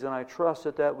communities, and I trust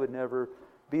that that would never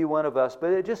be one of us.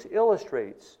 But it just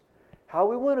illustrates how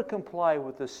we want to comply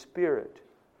with the spirit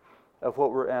of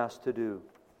what we're asked to do.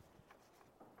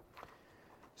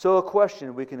 So a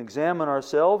question, we can examine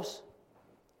ourselves.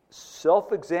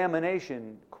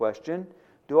 Self-examination question.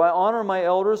 Do I honor my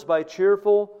elders by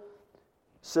cheerful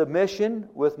submission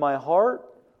with my heart,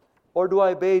 or do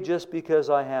I obey just because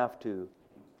I have to?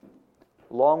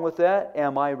 Along with that,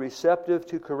 am I receptive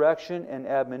to correction and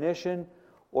admonition,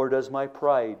 or does my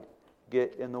pride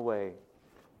get in the way?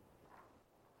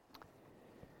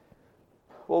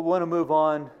 Well, we want to move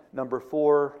on. Number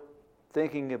 4,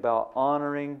 thinking about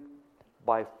honoring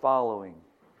by following.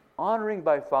 Honoring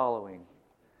by following.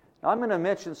 Now, I'm going to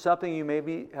mention something you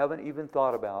maybe haven't even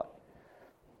thought about.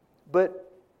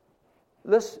 But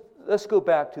let's go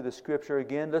back to the Scripture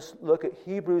again. Let's look at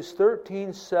Hebrews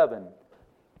 13:7.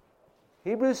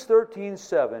 Hebrews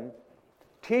 13:7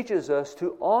 teaches us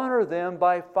to honor them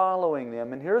by following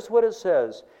them. And here's what it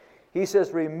says. He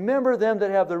says, remember them that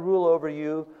have the rule over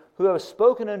you, who have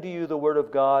spoken unto you the word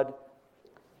of God,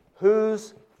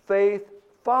 whose faith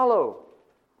follow.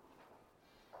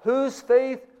 Whose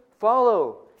faith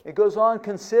follow. It goes on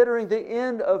considering the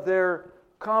end of their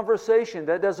conversation.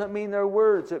 That doesn't mean their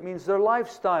words. It means their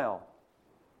lifestyle.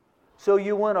 So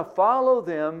you want to follow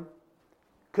them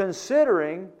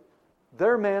considering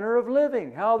their manner of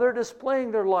living, how they're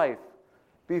displaying their life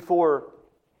before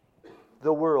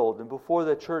the world and before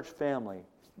the church family.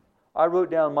 I wrote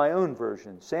down my own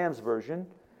version. Sam's version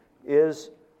is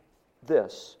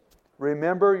this.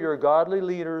 Remember your godly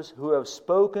leaders who have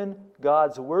spoken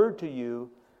God's word to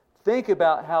you. Think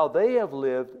about how they have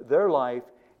lived their life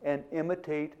and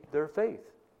imitate their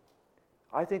faith.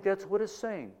 I think that's what it's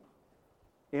saying.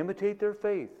 Imitate their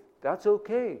faith. That's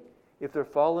okay if they're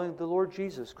following the Lord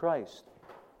Jesus Christ.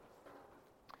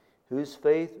 Whose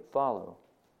faith follow.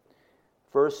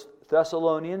 1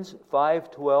 Thessalonians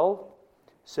 5:12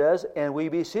 says, and we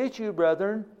beseech you,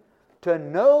 brethren, to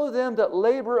know them that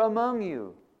labor among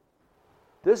you.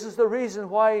 This is the reason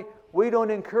why we don't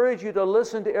encourage you to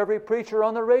listen to every preacher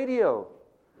on the radio.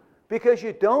 Because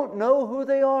you don't know who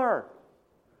they are.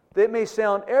 They may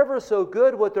sound ever so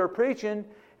good what they're preaching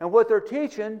and what they're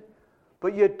teaching,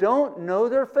 but you don't know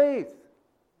their faith.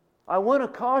 I want to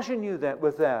caution you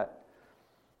with that.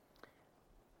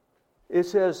 It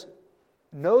says,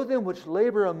 know them which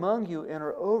labor among you and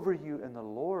are over you in the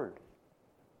Lord.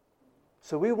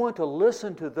 So we want to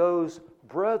listen to those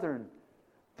brethren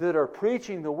that are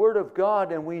preaching the Word of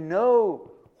God, and we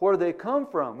know where they come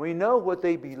from. We know what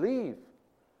they believe.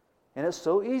 And it's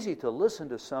so easy to listen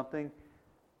to something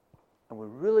and we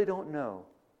really don't know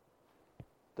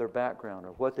their background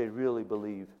or what they really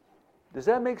believe. Does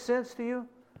that make sense to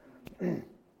you?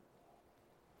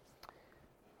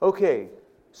 Okay,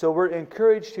 so we're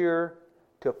encouraged here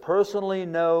to personally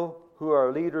know who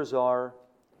our leaders are,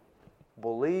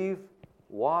 believe,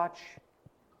 watch,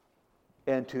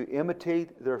 and to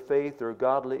imitate their faith, their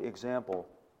godly example.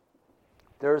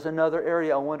 There's another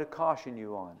area I want to caution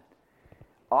you on.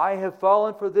 I have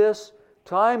fallen for this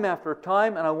time after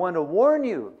time, and I want to warn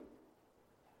you.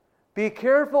 Be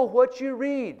careful what you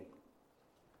read.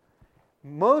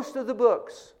 Most of the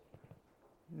books,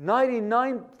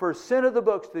 99% of the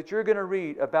books that you're going to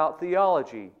read about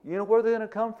theology, you know where they're going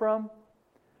to come from?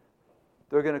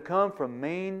 They're going to come from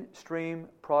mainstream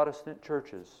Protestant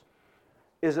churches.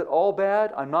 Is it all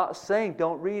bad? I'm not saying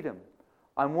don't read them.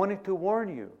 I'm wanting to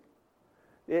warn you.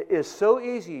 It is so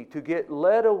easy to get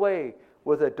led away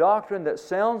with a doctrine that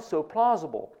sounds so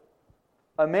plausible.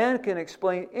 A man can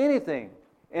explain anything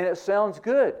and it sounds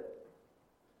good.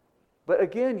 But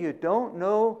again, you don't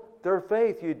know their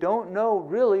faith. You don't know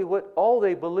really what all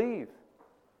they believe.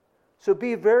 So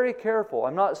be very careful.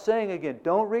 I'm not saying again,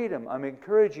 don't read them. I'm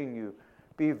encouraging you.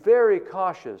 Be very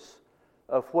cautious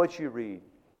of what you read.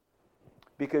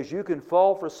 Because you can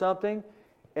fall for something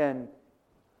and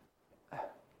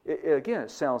again,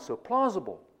 it sounds so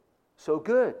plausible, so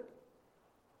good.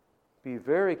 Be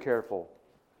very careful.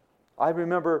 I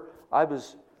remember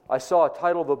I saw a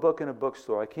title of a book in a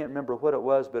bookstore. I can't remember what it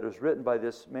was, but it was written by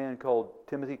this man called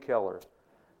Timothy Keller.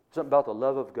 Something about the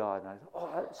love of God. And I thought,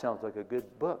 oh, that sounds like a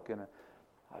good book. And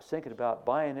I was thinking about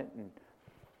buying it and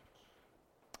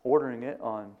ordering it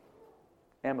on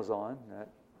Amazon, that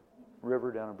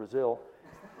river down in Brazil.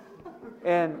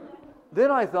 And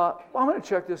then I thought, well, I'm going to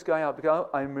check this guy out, because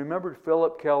I remembered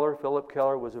Philip Keller. Philip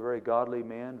Keller was a very godly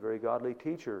man, very godly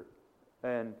teacher.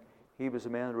 And he was a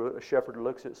man who wrote, A Shepherd Who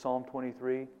Looks at Psalm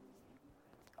 23.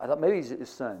 I thought maybe he's his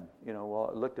son.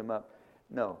 Well, I looked him up.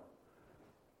 No.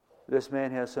 This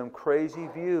man has some crazy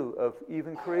view of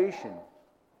even creation.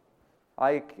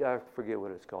 I forget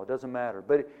what it's called. It doesn't matter.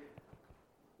 But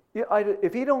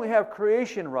if he don't have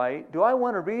creation right, do I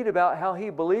want to read about how he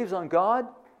believes on God?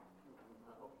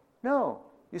 No.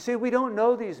 You see, we don't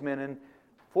know these men. And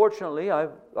fortunately,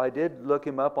 I did look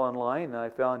him up online, and I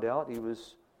found out he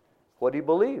was what he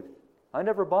believed. I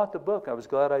never bought the book. I was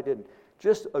glad I didn't.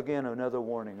 Just, again, another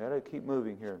warning. I got to keep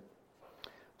moving here.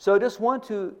 So I just want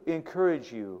to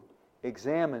encourage you.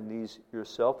 Examine these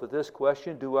yourself with this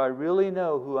question: do I really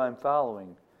know who I'm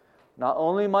following? Not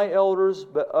only my elders,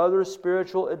 but other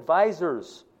spiritual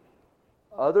advisors.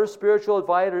 Other spiritual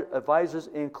advisors,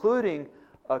 including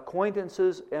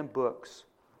acquaintances and books.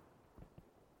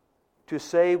 To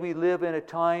say we live in a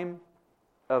time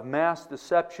of mass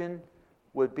deception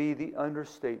would be the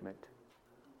understatement.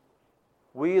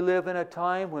 We live in a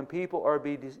time when people are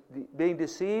being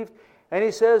deceived. And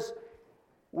he says,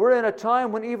 we're in a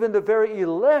time when even the very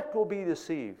elect will be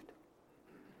deceived.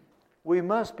 We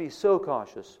must be so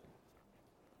cautious.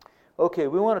 Okay,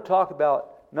 we want to talk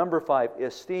about number 5,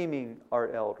 esteeming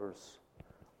our elders.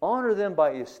 Honor them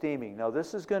by esteeming. Now,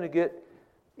 this is going to get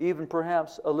even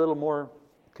perhaps a little more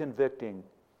convicting.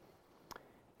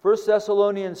 1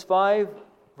 Thessalonians 5,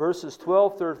 verses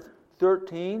 12 through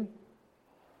 13.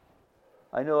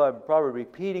 I know I'm probably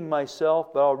repeating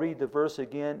myself, but I'll read the verse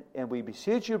again. And we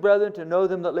beseech you, brethren, to know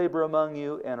them that labor among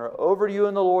you and are over you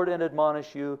in the Lord and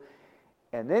admonish you.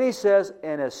 And then he says,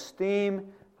 and esteem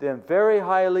them very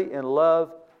highly in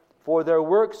love for their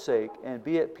work's sake, and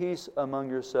be at peace among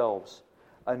yourselves.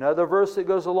 Another verse that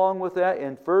goes along with that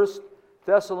in 1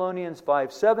 Thessalonians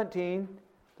 5:17,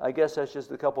 I guess that's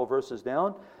just a couple of verses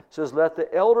down, says, let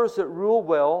the elders that rule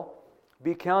well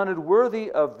be counted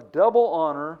worthy of double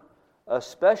honor,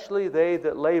 especially they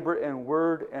that labor in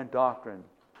word and doctrine.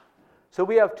 So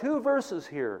we have 2 verses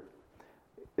here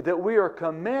that we are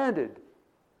commanded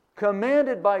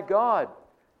by God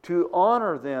to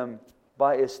honor them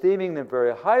by esteeming them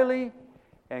very highly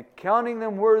and counting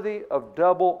them worthy of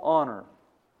double honor.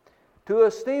 To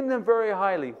esteem them very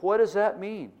highly, what does that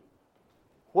mean?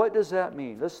 What does that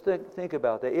mean? Let's think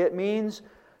about that. It means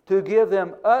to give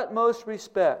them utmost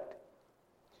respect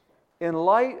in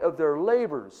light of their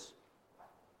labors,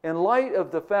 in light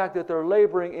of the fact that they're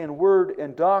laboring in word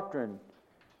and doctrine,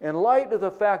 in light of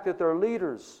the fact that they're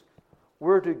leaders.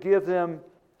 We're to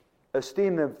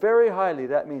esteem them very highly.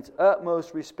 That means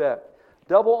utmost respect.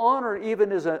 Double honor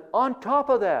even is on top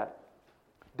of that.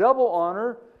 Double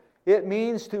honor, it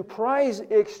means to prize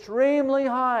extremely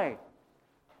high.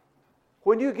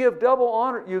 When you give double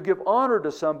honor, you give honor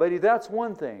to somebody, that's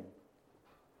one thing.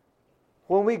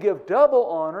 When we give double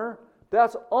honor,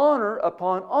 that's honor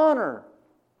upon honor.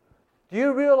 Do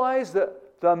you realize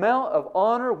that the amount of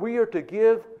honor we are to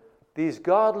give these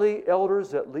godly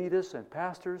elders that lead us and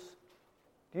pastors?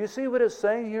 Do you see what it's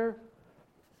saying here?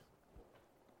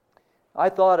 I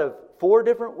thought of 4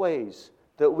 different ways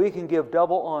that we can give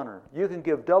double honor. You can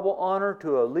give double honor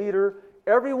to a leader.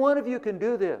 Every one of you can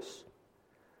do this.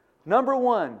 Number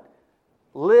 1,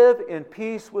 live in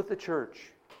peace with the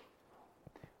church.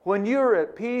 When you're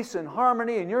at peace and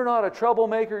harmony and you're not a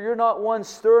troublemaker, you're not one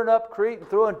stirring up, creating,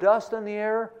 throwing dust in the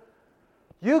air,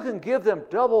 you can give them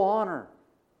double honor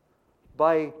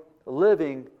by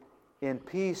living in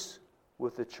peace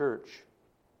with the church,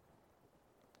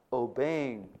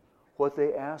 obeying what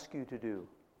they ask you to do,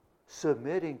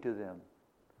 submitting to them.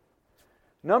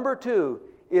 Number 2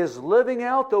 is living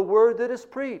out the word that is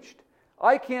preached.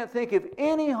 I can't think of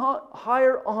any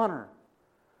higher honor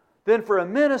than for a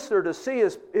minister to see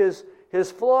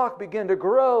his flock begin to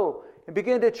grow and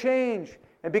begin to change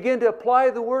and begin to apply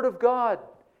the Word of God,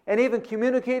 and even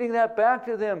communicating that back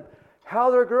to them, how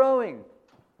they're growing,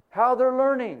 how they're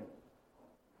learning.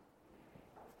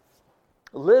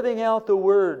 Living out the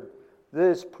Word that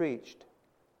is preached.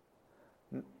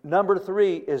 Number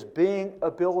 3 is being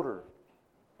a builder.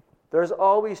 There's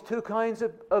always 2 kinds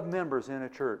of members in a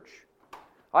church.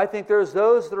 I think there's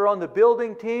those that are on the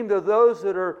building team. There are those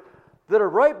that are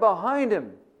right behind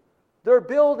him. They're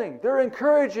building, they're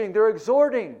encouraging, they're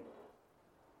exhorting.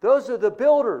 Those are the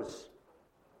builders.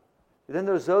 And then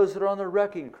there's those that are on the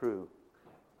wrecking crew.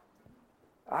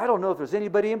 I don't know if there's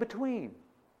anybody in between.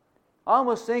 I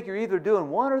almost think you're either doing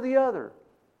one or the other.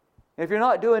 If you're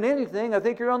not doing anything, I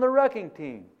think you're on the wrecking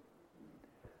team.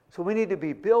 So we need to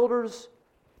be builders.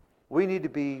 We need to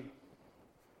be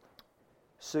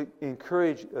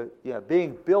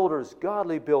being builders,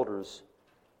 godly builders,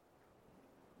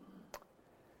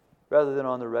 rather than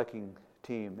on the wrecking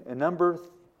team. And number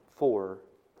 4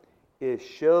 is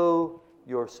show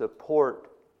your support,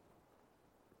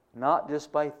 not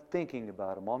just by thinking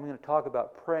about them. I'm going to talk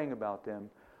about praying about them,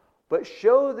 but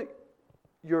show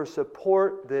your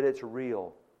support that it's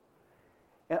real.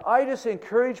 And I just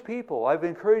encourage people, I've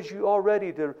encouraged you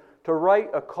already to write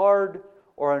a card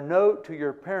or a note to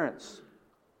your parents.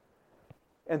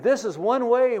 And this is one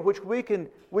way in which we can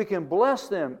bless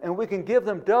them and we can give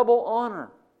them double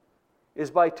honor, is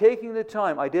by taking the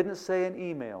time. I didn't say an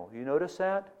email. You notice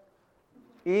that?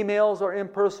 Emails are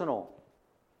impersonal.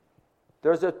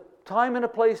 There's a time and a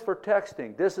place for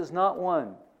texting. This is not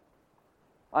one.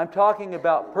 I'm talking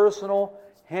about personal,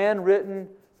 handwritten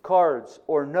cards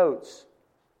or notes.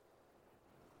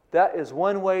 That is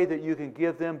one way that you can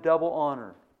give them double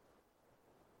honor.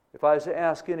 If I was to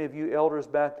ask any of you elders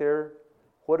back there,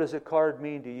 what does a card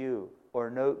mean to you or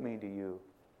a note mean to you?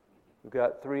 We've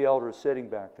got 3 elders sitting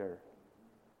back there.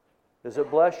 Does it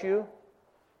bless you?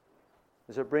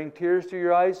 Does it bring tears to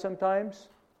your eyes sometimes?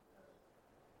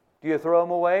 Do you throw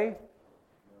them away?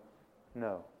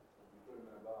 No.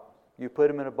 You put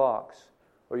them in a box.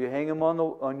 Or you hang them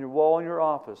on your wall in your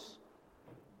office.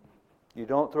 You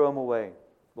don't throw them away.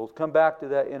 We'll come back to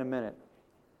that in a minute.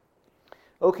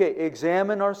 Okay,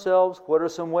 examine ourselves. What are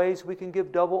some ways we can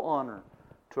give double honor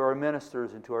to our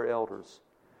ministers and to our elders?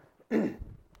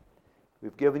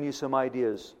 We've given you some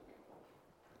ideas.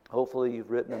 Hopefully you've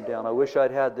written them down. I wish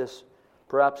I'd had this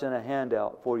perhaps in a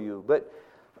handout for you. But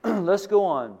let's go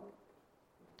on.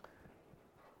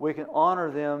 We can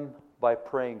honor them by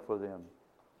praying for them.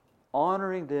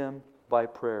 Honoring them by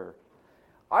prayer.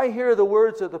 I hear the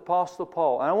words of the Apostle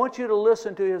Paul, and I want you to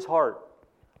listen to his heart.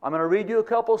 I'm going to read you a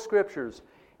couple scriptures,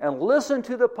 and listen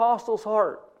to the Apostle's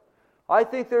heart. I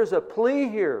think there's a plea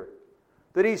here,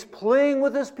 that he's pleading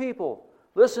with his people.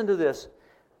 Listen to this.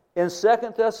 In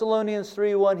 2 Thessalonians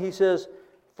 3:1, he says,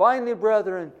 "Finally,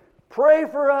 brethren, pray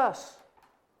for us.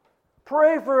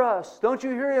 Pray for us." Don't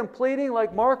you hear him pleading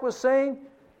like Mark was saying?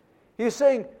 He's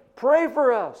saying, pray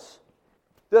for us,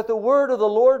 that the word of the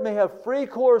Lord may have free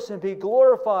course and be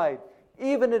glorified,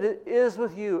 even as it is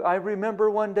with you. I remember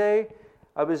one day,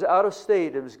 I was out of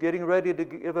state. I was getting ready to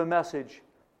give a message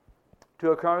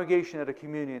to a congregation at a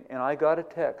communion, and I got a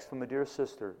text from a dear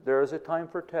sister. There is a time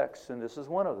for texts, and this is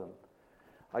one of them.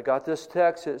 I got this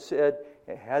text. It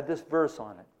had this verse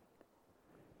on it.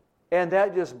 And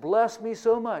that just blessed me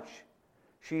so much.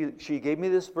 She gave me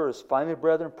this verse, "Finally,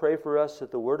 brethren, pray for us that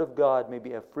the word of God may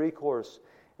be a free course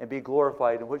and be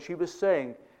glorified." And what she was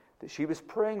saying, that she was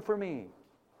praying for me,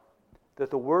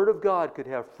 that the word of God could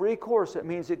have free course. That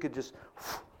means it could just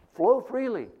flow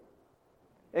freely.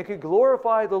 It could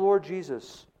glorify the Lord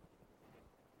Jesus.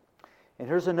 And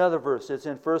here's another verse. It's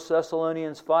in 1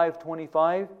 Thessalonians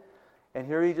 5:25. And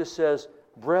here he just says,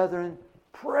 "Brethren,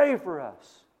 pray for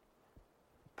us.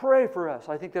 Pray for us."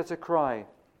 I think that's a cry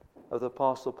of the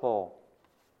Apostle Paul.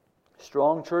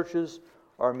 Strong churches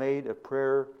are made of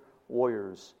prayer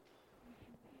warriors.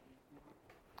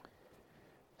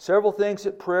 Several things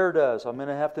that prayer does. I'm going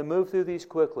to have to move through these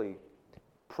quickly.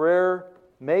 Prayer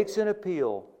makes an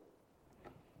appeal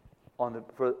on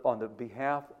the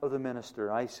behalf of the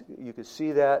minister. You can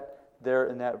see that there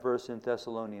in that verse in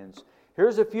Thessalonians.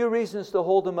 Here's a few reasons to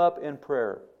hold them up in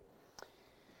prayer.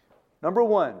 Number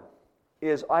 1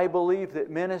 is I believe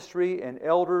that ministry and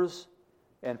elders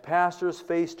and pastors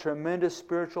face tremendous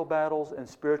spiritual battles and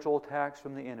spiritual attacks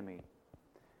from the enemy.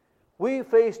 We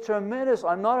face tremendous,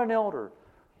 I'm not an elder,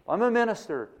 I'm a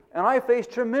minister, and I face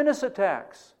tremendous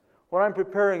attacks when I'm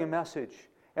preparing a message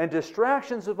and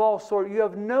distractions of all sorts. You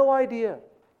have no idea.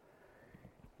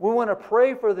 We want to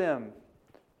pray for them,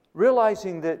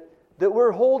 realizing that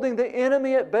we're holding the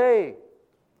enemy at bay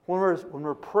when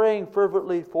we're praying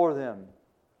fervently for them.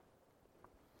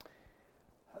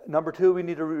 Number 2, we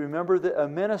need to remember that a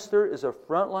minister is a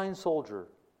frontline soldier.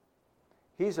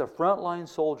 He's a frontline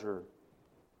soldier.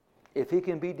 If he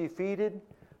can be defeated,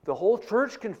 the whole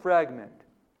church can fragment.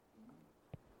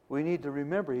 We need to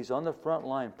remember he's on the front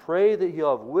line. Pray that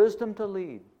he'll have wisdom to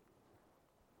lead.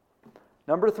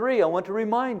 Number 3, I want to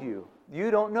remind you, you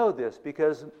don't know this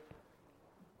because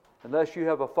unless you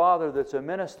have a father that's a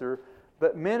minister,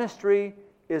 but ministry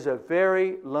is a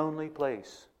very lonely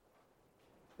place.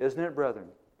 Isn't it,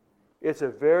 brethren? It's a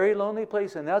very lonely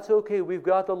place, and that's okay. We've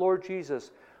got the Lord Jesus.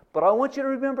 But I want you to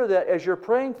remember that as you're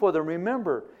praying for them,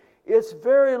 remember, It's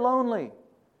very lonely.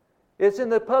 It's in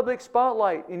the public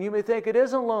spotlight, and you may think it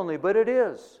isn't lonely, but it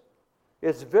is.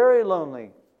 It's very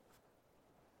lonely.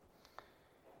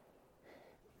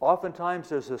 Oftentimes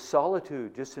there's a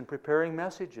solitude just in preparing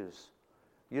messages.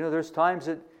 You know, there's times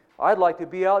that I'd like to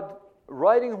be out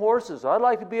riding horses. I'd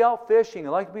like to be out fishing.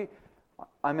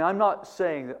 I'm not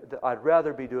saying that I'd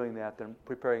rather be doing that than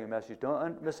preparing a message.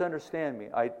 Don't misunderstand me.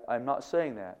 I'm not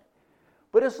saying that.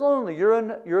 But it's lonely. You're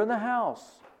in the house,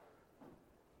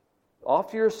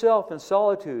 off to yourself in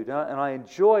solitude, and I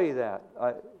enjoy that.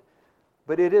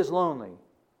 But it is lonely.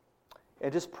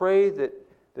 And just pray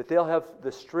that they'll have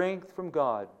the strength from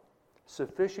God,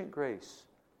 sufficient grace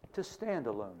to stand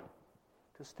alone.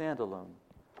 To stand alone.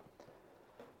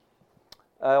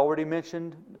 I already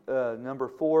mentioned number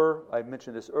 4. I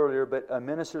mentioned this earlier, but a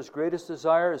minister's greatest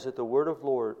desire is that the word of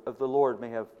the Lord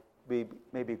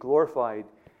may be glorified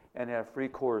and have free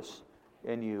course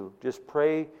in you. Just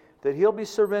pray that he'll be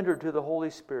surrendered to the Holy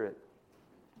Spirit.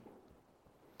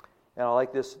 And I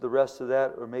like this, the rest of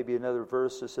that, or maybe another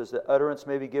verse that says that utterance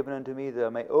may be given unto me, that I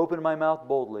may open my mouth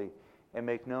boldly and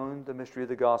make known the mystery of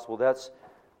the gospel. That's,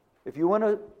 if you want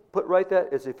to write that,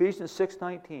 it's Ephesians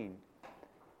 6:19.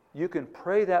 You can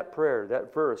pray that prayer,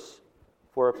 that verse,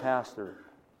 for a pastor.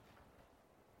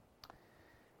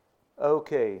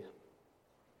 Okay.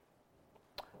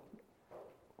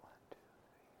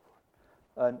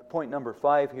 Point number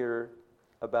 5 here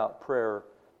about prayer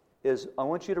is I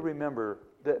want you to remember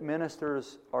that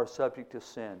ministers are subject to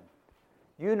sin.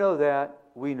 You know that,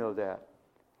 we know that.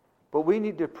 But we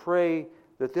need to pray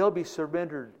that they'll be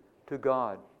surrendered to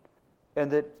God and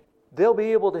that they'll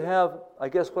be able to have, I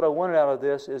guess what I wanted out of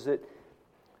this is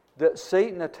that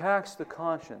Satan attacks the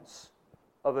conscience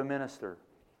of a minister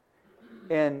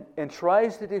and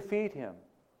tries to defeat him.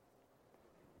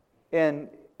 And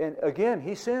again,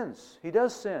 he sins. He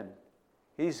does sin.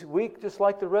 He's weak just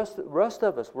like the rest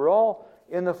of us. We're all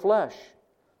in the flesh.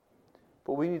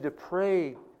 But we need to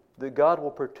pray that God will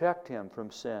protect him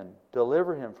from sin,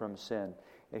 deliver him from sin.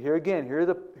 And here again, here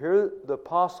are the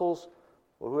apostles,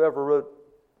 or whoever wrote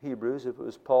Hebrews, if it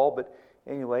was Paul, but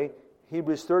anyway,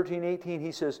 Hebrews 13:18,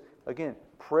 he says, again,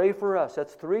 pray for us.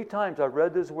 That's 3 times I've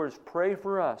read those words, pray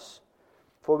for us.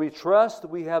 For we trust that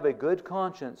we have a good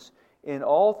conscience in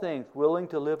all things, willing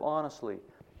to live honestly.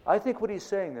 I think what he's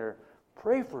saying there,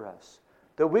 pray for us,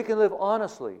 that we can live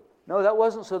honestly. No, that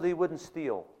wasn't so that he wouldn't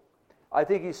steal. I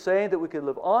think he's saying that we could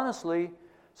live honestly,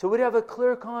 so we'd have a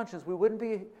clear conscience. We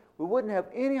wouldn't have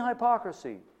any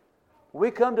hypocrisy. When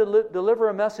we come to deliver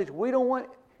a message, we don't want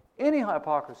any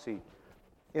hypocrisy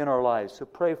in our lives. So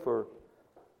pray for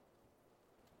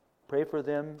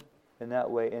them in that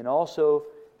way. And also,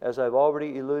 as I've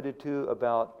already alluded to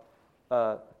about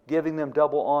giving them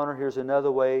double honor, here's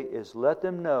another way, is let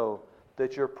them know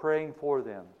that you're praying for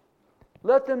them.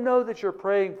 Let them know that you're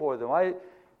praying for them.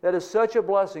 That is such a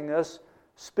blessing. Us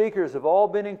speakers have all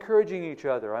been encouraging each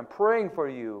other. I'm praying for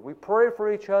you. We pray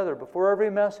for each other before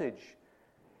every message.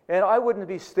 And I wouldn't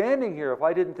be standing here if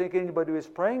I didn't think anybody was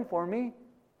praying for me.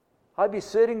 I'd be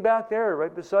sitting back there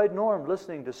right beside Norm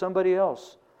listening to somebody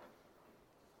else.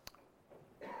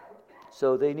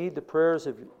 So they need the prayers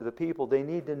of the people. They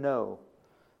need to know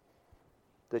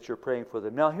that you're praying for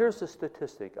them. Now here's the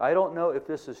statistic. I don't know if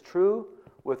this is true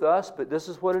with us, but this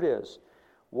is what it is.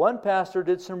 One pastor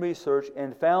did some research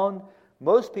and found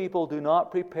most people do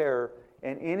not prepare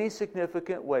in any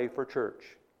significant way for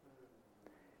church.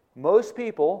 Most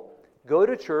people go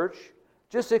to church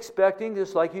just expecting,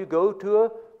 just like you go to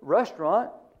a restaurant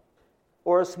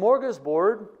or a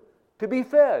smorgasbord, to be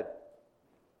fed.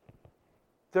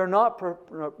 They're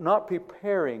not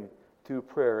preparing through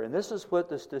prayer. And this is what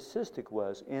the statistic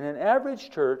was. In an average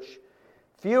church,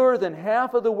 fewer than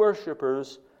half of the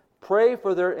worshipers pray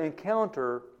for their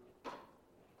encounter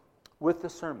with the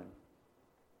sermon.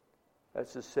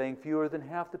 That's just saying fewer than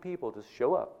half the people just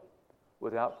show up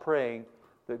without praying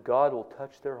that God will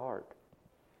touch their heart.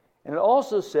 And it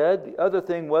also said, the other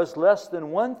thing was, less than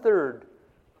 1/3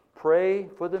 pray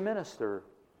for the minister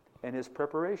and his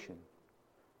preparation.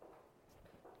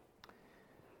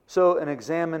 So an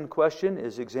examine question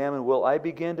is will I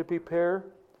begin to prepare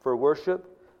for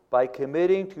worship by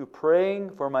committing to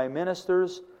praying for my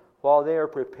ministers while they are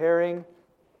preparing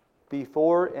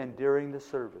before and during the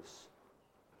service?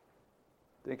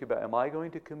 Think about, am I going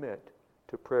to commit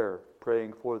to prayer,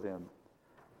 praying for them?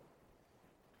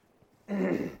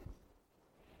 I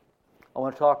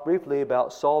want to talk briefly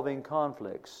about solving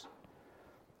conflicts.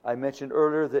 I mentioned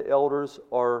earlier that elders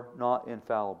are not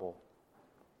infallible.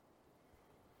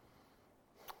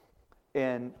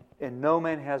 And no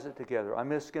man has it together. I'm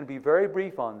just going to be very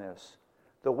brief on this.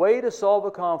 The way to solve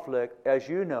a conflict, as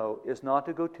you know, is not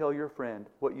to go tell your friend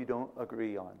what you don't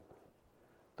agree on.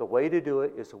 The way to do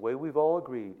it is the way we've all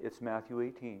agreed. It's Matthew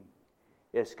 18.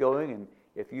 It's going, and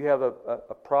if you have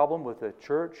a problem with a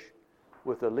church,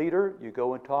 with a leader, you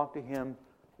go and talk to him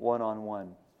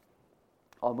one-on-one.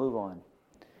 I'll move on.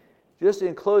 Just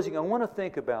in closing, I want to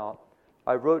think about,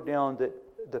 I wrote down that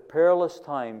the perilous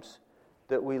times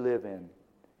that we live in.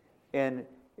 And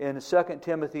in 2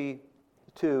 Timothy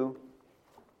 2,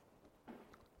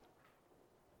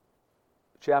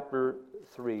 chapter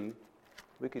 3,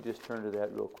 we could just turn to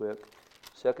that real quick.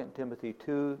 2 Timothy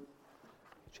 2,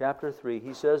 chapter 3,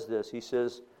 he says this. He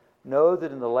says, "Know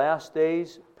that in the last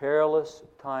days perilous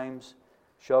times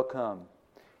shall come.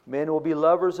 Men will be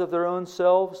lovers of their own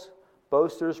selves,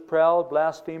 boasters, proud,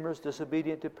 blasphemers,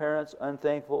 disobedient to parents,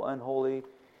 unthankful, unholy,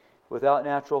 without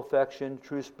natural affection,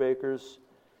 truce breakers,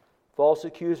 false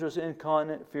accusers,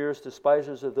 incontinent, fierce,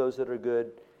 despisers of those that are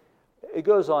good." It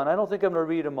goes on. I don't think I'm going to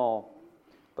read them all.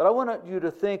 But I want you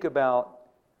to think about,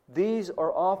 these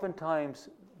are oftentimes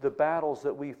the battles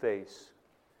that we face.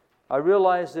 I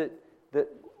realize that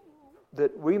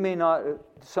we may not,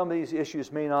 some of these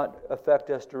issues may not affect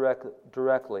us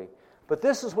directly. But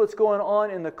this is what's going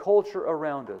on in the culture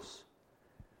around us.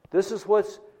 This is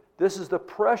the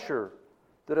pressure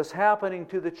that is happening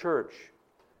to the church,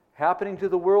 happening to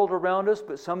the world around us,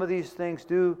 but some of these things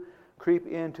do creep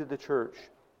into the church.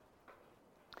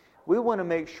 We want to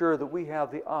make sure that we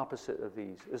have the opposite of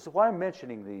these. This is why I'm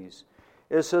mentioning these,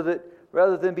 is so that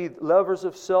rather than be lovers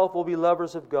of self, we'll be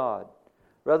lovers of God.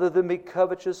 Rather than be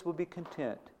covetous, we'll be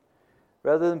content.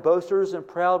 Rather than boasters and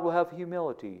proud, we'll have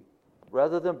humility.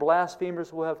 Rather than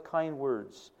blasphemers, we'll have kind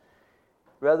words.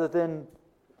 Rather than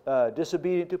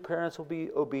disobedient to parents, we'll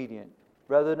be obedient.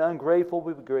 Rather than ungrateful,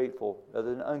 we'll be grateful.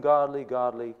 Rather than ungodly,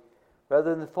 godly.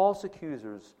 Rather than false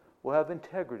accusers, we'll have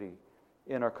integrity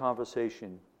in our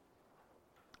conversation.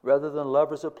 Rather than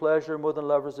lovers of pleasure more than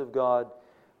lovers of God,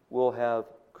 we'll have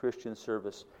Christian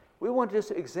service. We want to just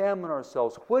examine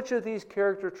ourselves. Which of these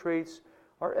character traits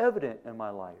are evident in my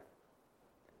life?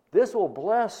 This will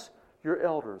bless your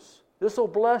elders. This will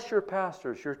bless your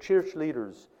pastors, your church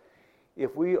leaders,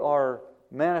 if we are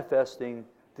manifesting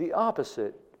the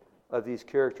opposite of these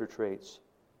character traits.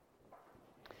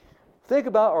 Think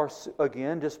about,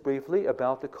 again, just briefly,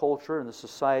 about the culture and the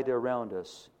society around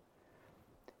us.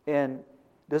 And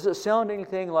does it sound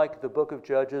anything like the book of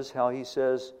Judges, how he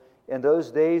says, "In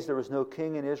those days there was no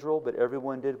king in Israel, but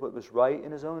everyone did what was right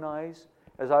in his own eyes"?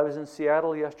 As I was in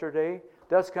Seattle yesterday,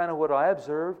 that's kind of what I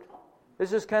observed.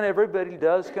 It's just kind of everybody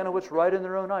does kind of what's right in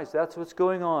their own eyes. That's what's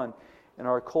going on in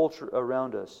our culture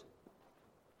around us.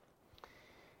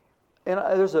 And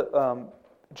there's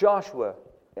Joshua,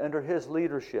 under his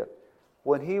leadership.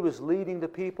 When he was leading the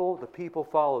people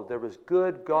followed. There was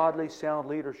good, godly, sound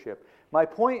leadership. My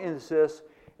point in this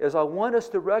is I want us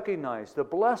to recognize the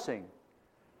blessing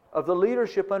of the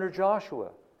leadership under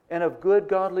Joshua and of good,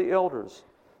 godly elders.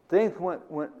 Things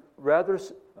went rather,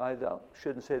 I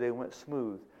shouldn't say they went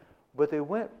smooth, but they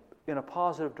went in a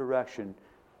positive direction,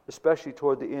 especially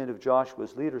toward the end of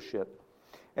Joshua's leadership.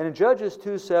 And in Judges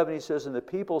 2:7 he says, "And the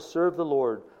people served the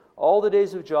Lord all the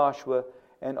days of Joshua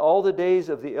and all the days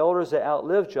of the elders that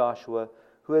outlived Joshua,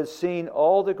 who had seen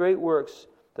all the great works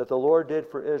that the Lord did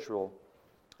for Israel."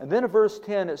 And then in verse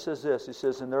 10 it says this. It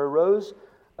says, "And there arose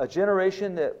a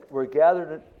generation that were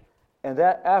gathered, and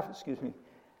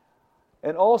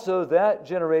also that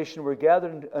generation were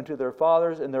gathered unto their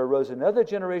fathers, and there arose another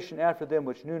generation after them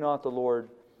which knew not the Lord,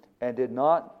 and did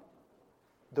not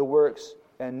the works,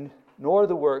 and nor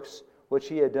the works which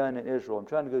he had done in Israel." I'm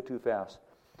trying to go too fast.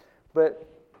 But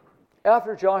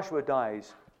after Joshua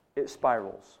dies, it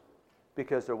spirals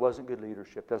because there wasn't good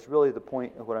leadership. That's really the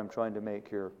point of what I'm trying to make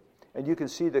here. And you can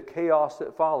see the chaos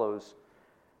that follows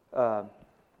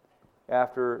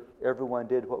after everyone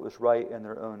did what was right in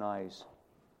their own eyes.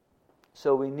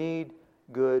 So we need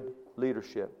good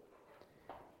leadership.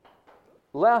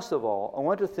 Last of all, I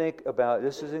want to think about,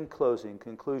 this is in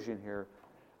conclusion here,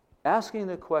 asking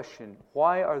the question,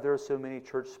 why are there so many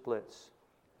church splits?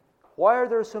 Why are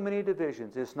there so many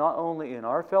divisions? It's not only in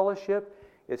our fellowship,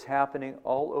 it's happening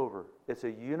all over. It's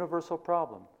a universal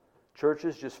problem.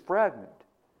 Churches just fragment.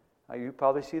 Now, you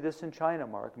probably see this in China,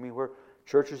 Mark. Where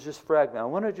churches just fragment. I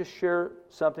want to just share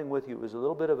something with you. It was a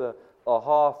little bit of a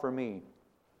aha for me.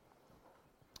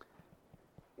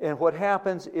 And what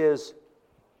happens is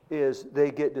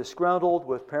they get disgruntled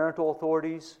with parental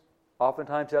authorities.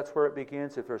 Oftentimes that's where it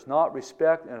begins. If there's not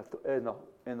respect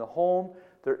in the home,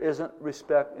 there isn't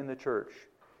respect in the church.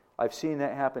 I've seen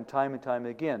that happen time and time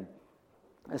again.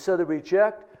 And so they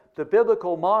reject the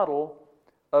biblical model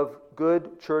of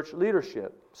good church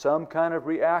leadership. Some kind of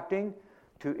reacting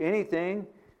to anything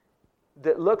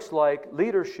that looks like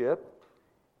leadership,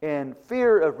 and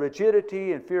fear of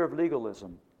rigidity and fear of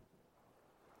legalism.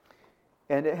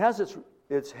 And it has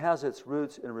its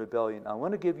roots in rebellion. I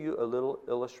want to give you a little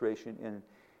illustration.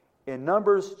 In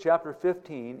Numbers chapter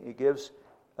 15, it gives,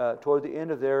 toward the end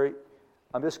of there,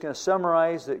 I'm just going to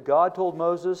summarize that God told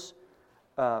Moses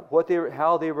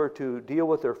how they were to deal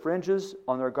with their fringes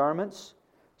on their garments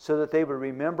so that they would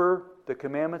remember the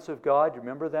commandments of God. You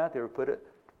remember that? They would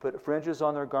put fringes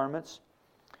on their garments.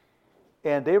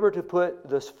 And they were to put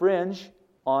this fringe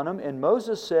on them. And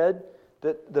Moses said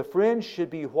that the fringe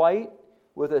should be white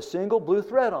with a single blue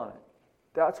thread on it.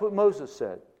 That's what Moses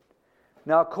said.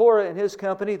 Now Korah and his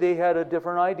company, they had a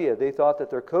different idea. They thought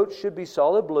that their coats should be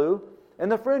solid blue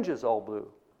and the fringes all blue.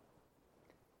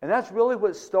 And that's really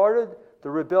what started the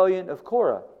rebellion of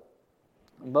Korah.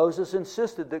 Moses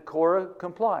insisted that Korah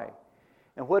comply.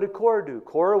 And what did Korah do?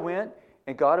 Korah went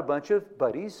and got a bunch of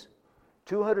buddies,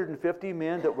 250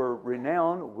 men that were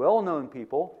renowned, well-known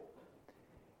people,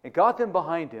 and got them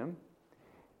behind him,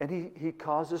 and he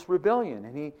caused this rebellion.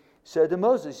 And he said to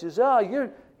Moses, he says,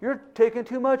 you're taking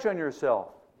too much on yourself.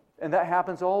 And that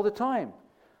happens all the time.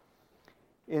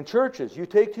 In churches, you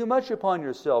take too much upon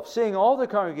yourself, seeing all the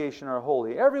congregation are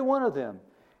holy, every one of them,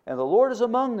 and the Lord is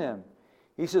among them.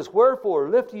 He says, wherefore,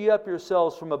 lift ye up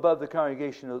yourselves from above the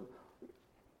congregation.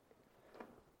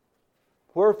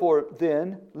 Wherefore,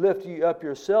 then, lift ye up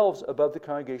yourselves above the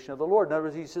congregation of the Lord. In other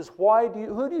words, he says,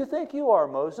 who do you think you are,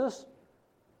 Moses,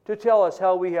 to tell us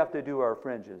how we have to do our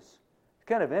fringes? It's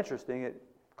kind of interesting. It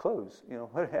clothes,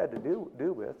 what it had to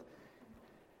do with.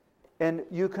 And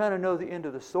you kind of know the end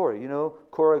of the story.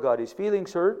 Korah got his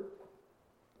feelings hurt,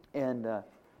 and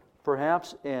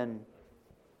perhaps the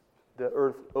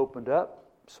earth opened up,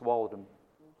 swallowed him.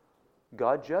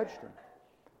 God judged him.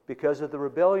 Because of the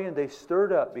rebellion, they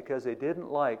stirred up because they didn't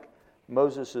like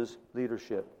Moses'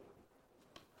 leadership.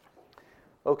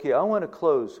 Okay, I want to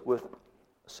close with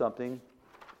something.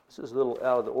 This is a little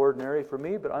out of the ordinary for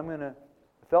me, but I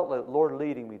felt like the Lord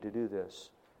leading me to do this.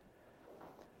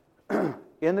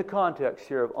 In the context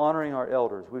here of honoring our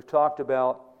elders, we've talked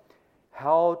about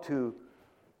how to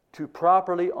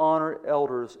properly honor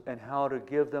elders and how to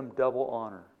give them double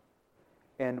honor.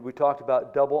 And we talked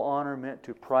about double honor meant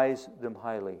to prize them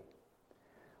highly.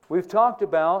 We've talked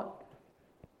about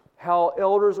how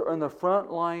elders are in the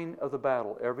front line of the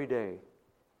battle every day.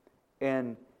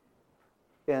 And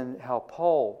how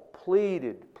Paul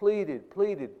pleaded,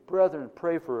 brethren,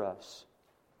 pray for us.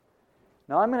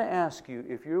 Now I'm going to ask you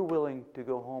if you're willing to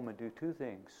go home and do two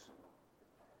things.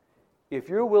 If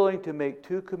you're willing to make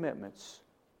two commitments.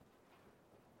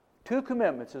 Two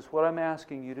commitments is what I'm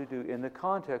asking you to do in the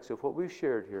context of what we've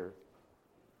shared here.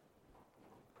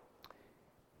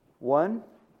 One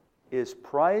is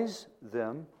prize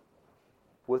them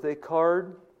with a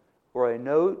card or a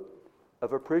note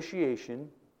of appreciation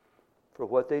for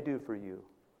what they do for you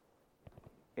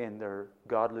in their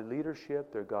godly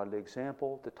leadership, their godly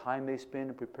example, the time they spend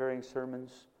in preparing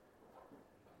sermons.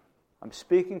 I'm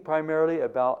speaking primarily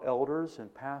about elders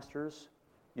and pastors.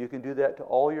 You can do that to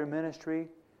all your ministry.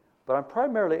 But I'm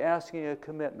primarily asking a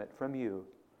commitment from you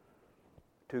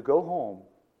to go home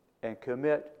and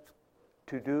commit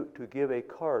to give a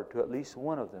card to at least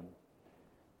one of them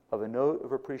of a note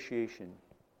of appreciation.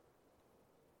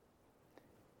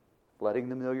 Letting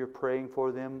them know you're praying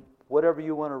for them, whatever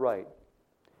you want to write.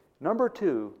 Number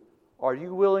two, are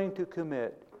you willing to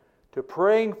commit to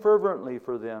praying fervently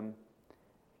for them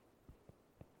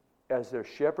as they're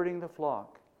shepherding the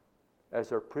flock, as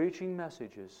they're preaching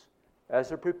messages, as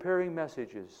they're preparing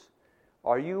messages?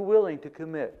 Are you willing to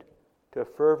commit to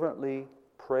fervently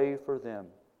pray for them?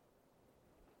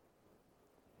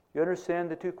 You understand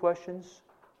the two questions?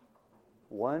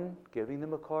 One, giving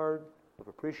them a card of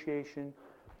appreciation.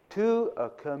 Two, a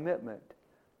commitment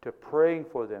to praying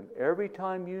for them. Every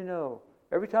time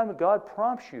God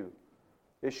prompts you,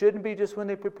 it shouldn't be just when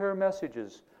they prepare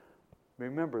messages.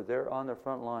 Remember, they're on the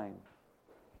front line.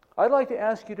 I'd like to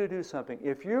ask you to do something.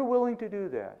 If you're willing to do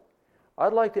that,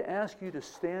 I'd like to ask you to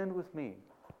stand with me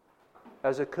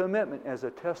as a commitment, as a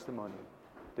testimony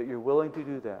that you're willing to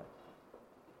do that.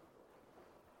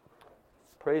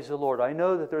 Praise the Lord. I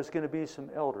know that there's going to be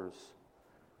some elders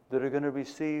that are going to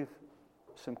receive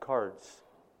some cards.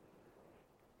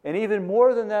 And even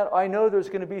more than that, I know there's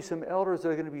going to be some elders that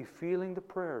are going to be feeling the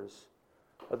prayers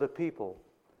of the people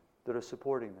that are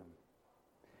supporting them.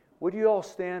 Would you all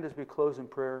stand as we close in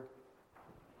prayer?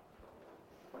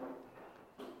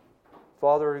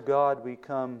 Father God, we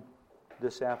come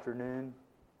this afternoon.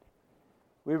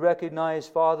 We recognize,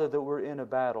 Father, that we're in a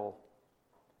battle.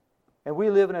 And we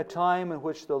live in a time in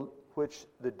which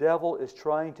the devil is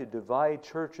trying to divide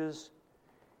churches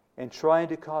and trying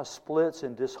to cause splits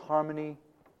and disharmony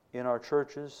in our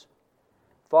churches.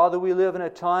 Father, we live in a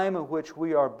time in which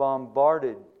we are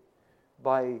bombarded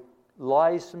by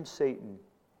lies from Satan.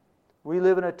 We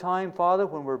live in a time, Father,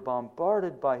 when we're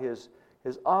bombarded by his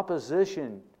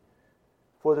opposition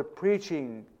for the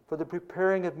preaching, for the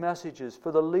preparing of messages,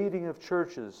 for the leading of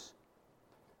churches.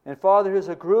 And Father, there's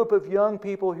a group of young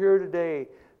people here today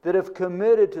that have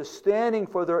committed to standing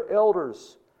for their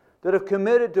elders, that have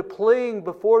committed to pleading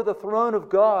before the throne of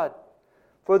God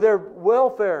for their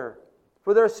welfare,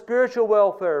 for their spiritual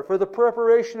welfare, for the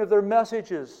preparation of their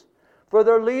messages, for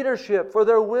their leadership, for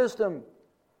their wisdom.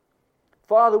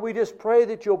 Father, we just pray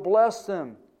that you'll bless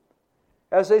them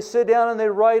as they sit down and they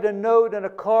write a note and a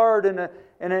card and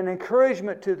an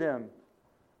encouragement to them.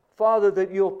 Father,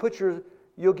 that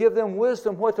you'll give them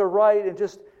wisdom what to write and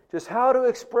just how to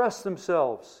express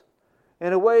themselves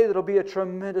in a way that'll be a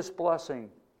tremendous blessing.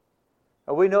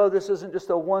 And we know this isn't just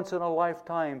a once in a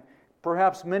lifetime.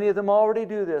 Perhaps many of them already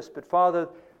do this, but Father,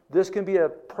 this can be a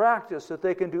practice that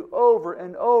they can do over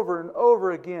and over and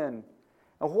over again.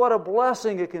 And what a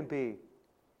blessing it can be.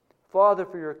 Father,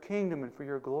 for your kingdom and for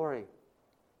your glory.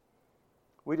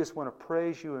 We just want to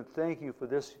praise you and thank you for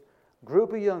this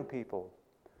group of young people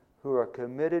who are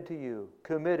committed to you,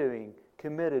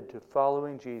 committed to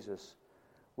following Jesus.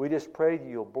 We just pray that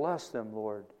you'll bless them,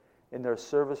 Lord, in their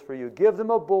service for you. Give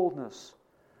them a boldness.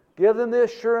 Give them the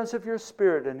assurance of your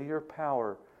Spirit and your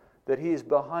power that He is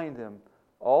behind them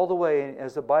all the way,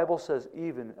 as the Bible says,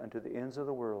 even unto the ends of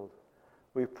the world.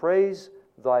 We praise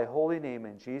thy holy name.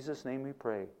 In Jesus' name we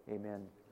pray. Amen.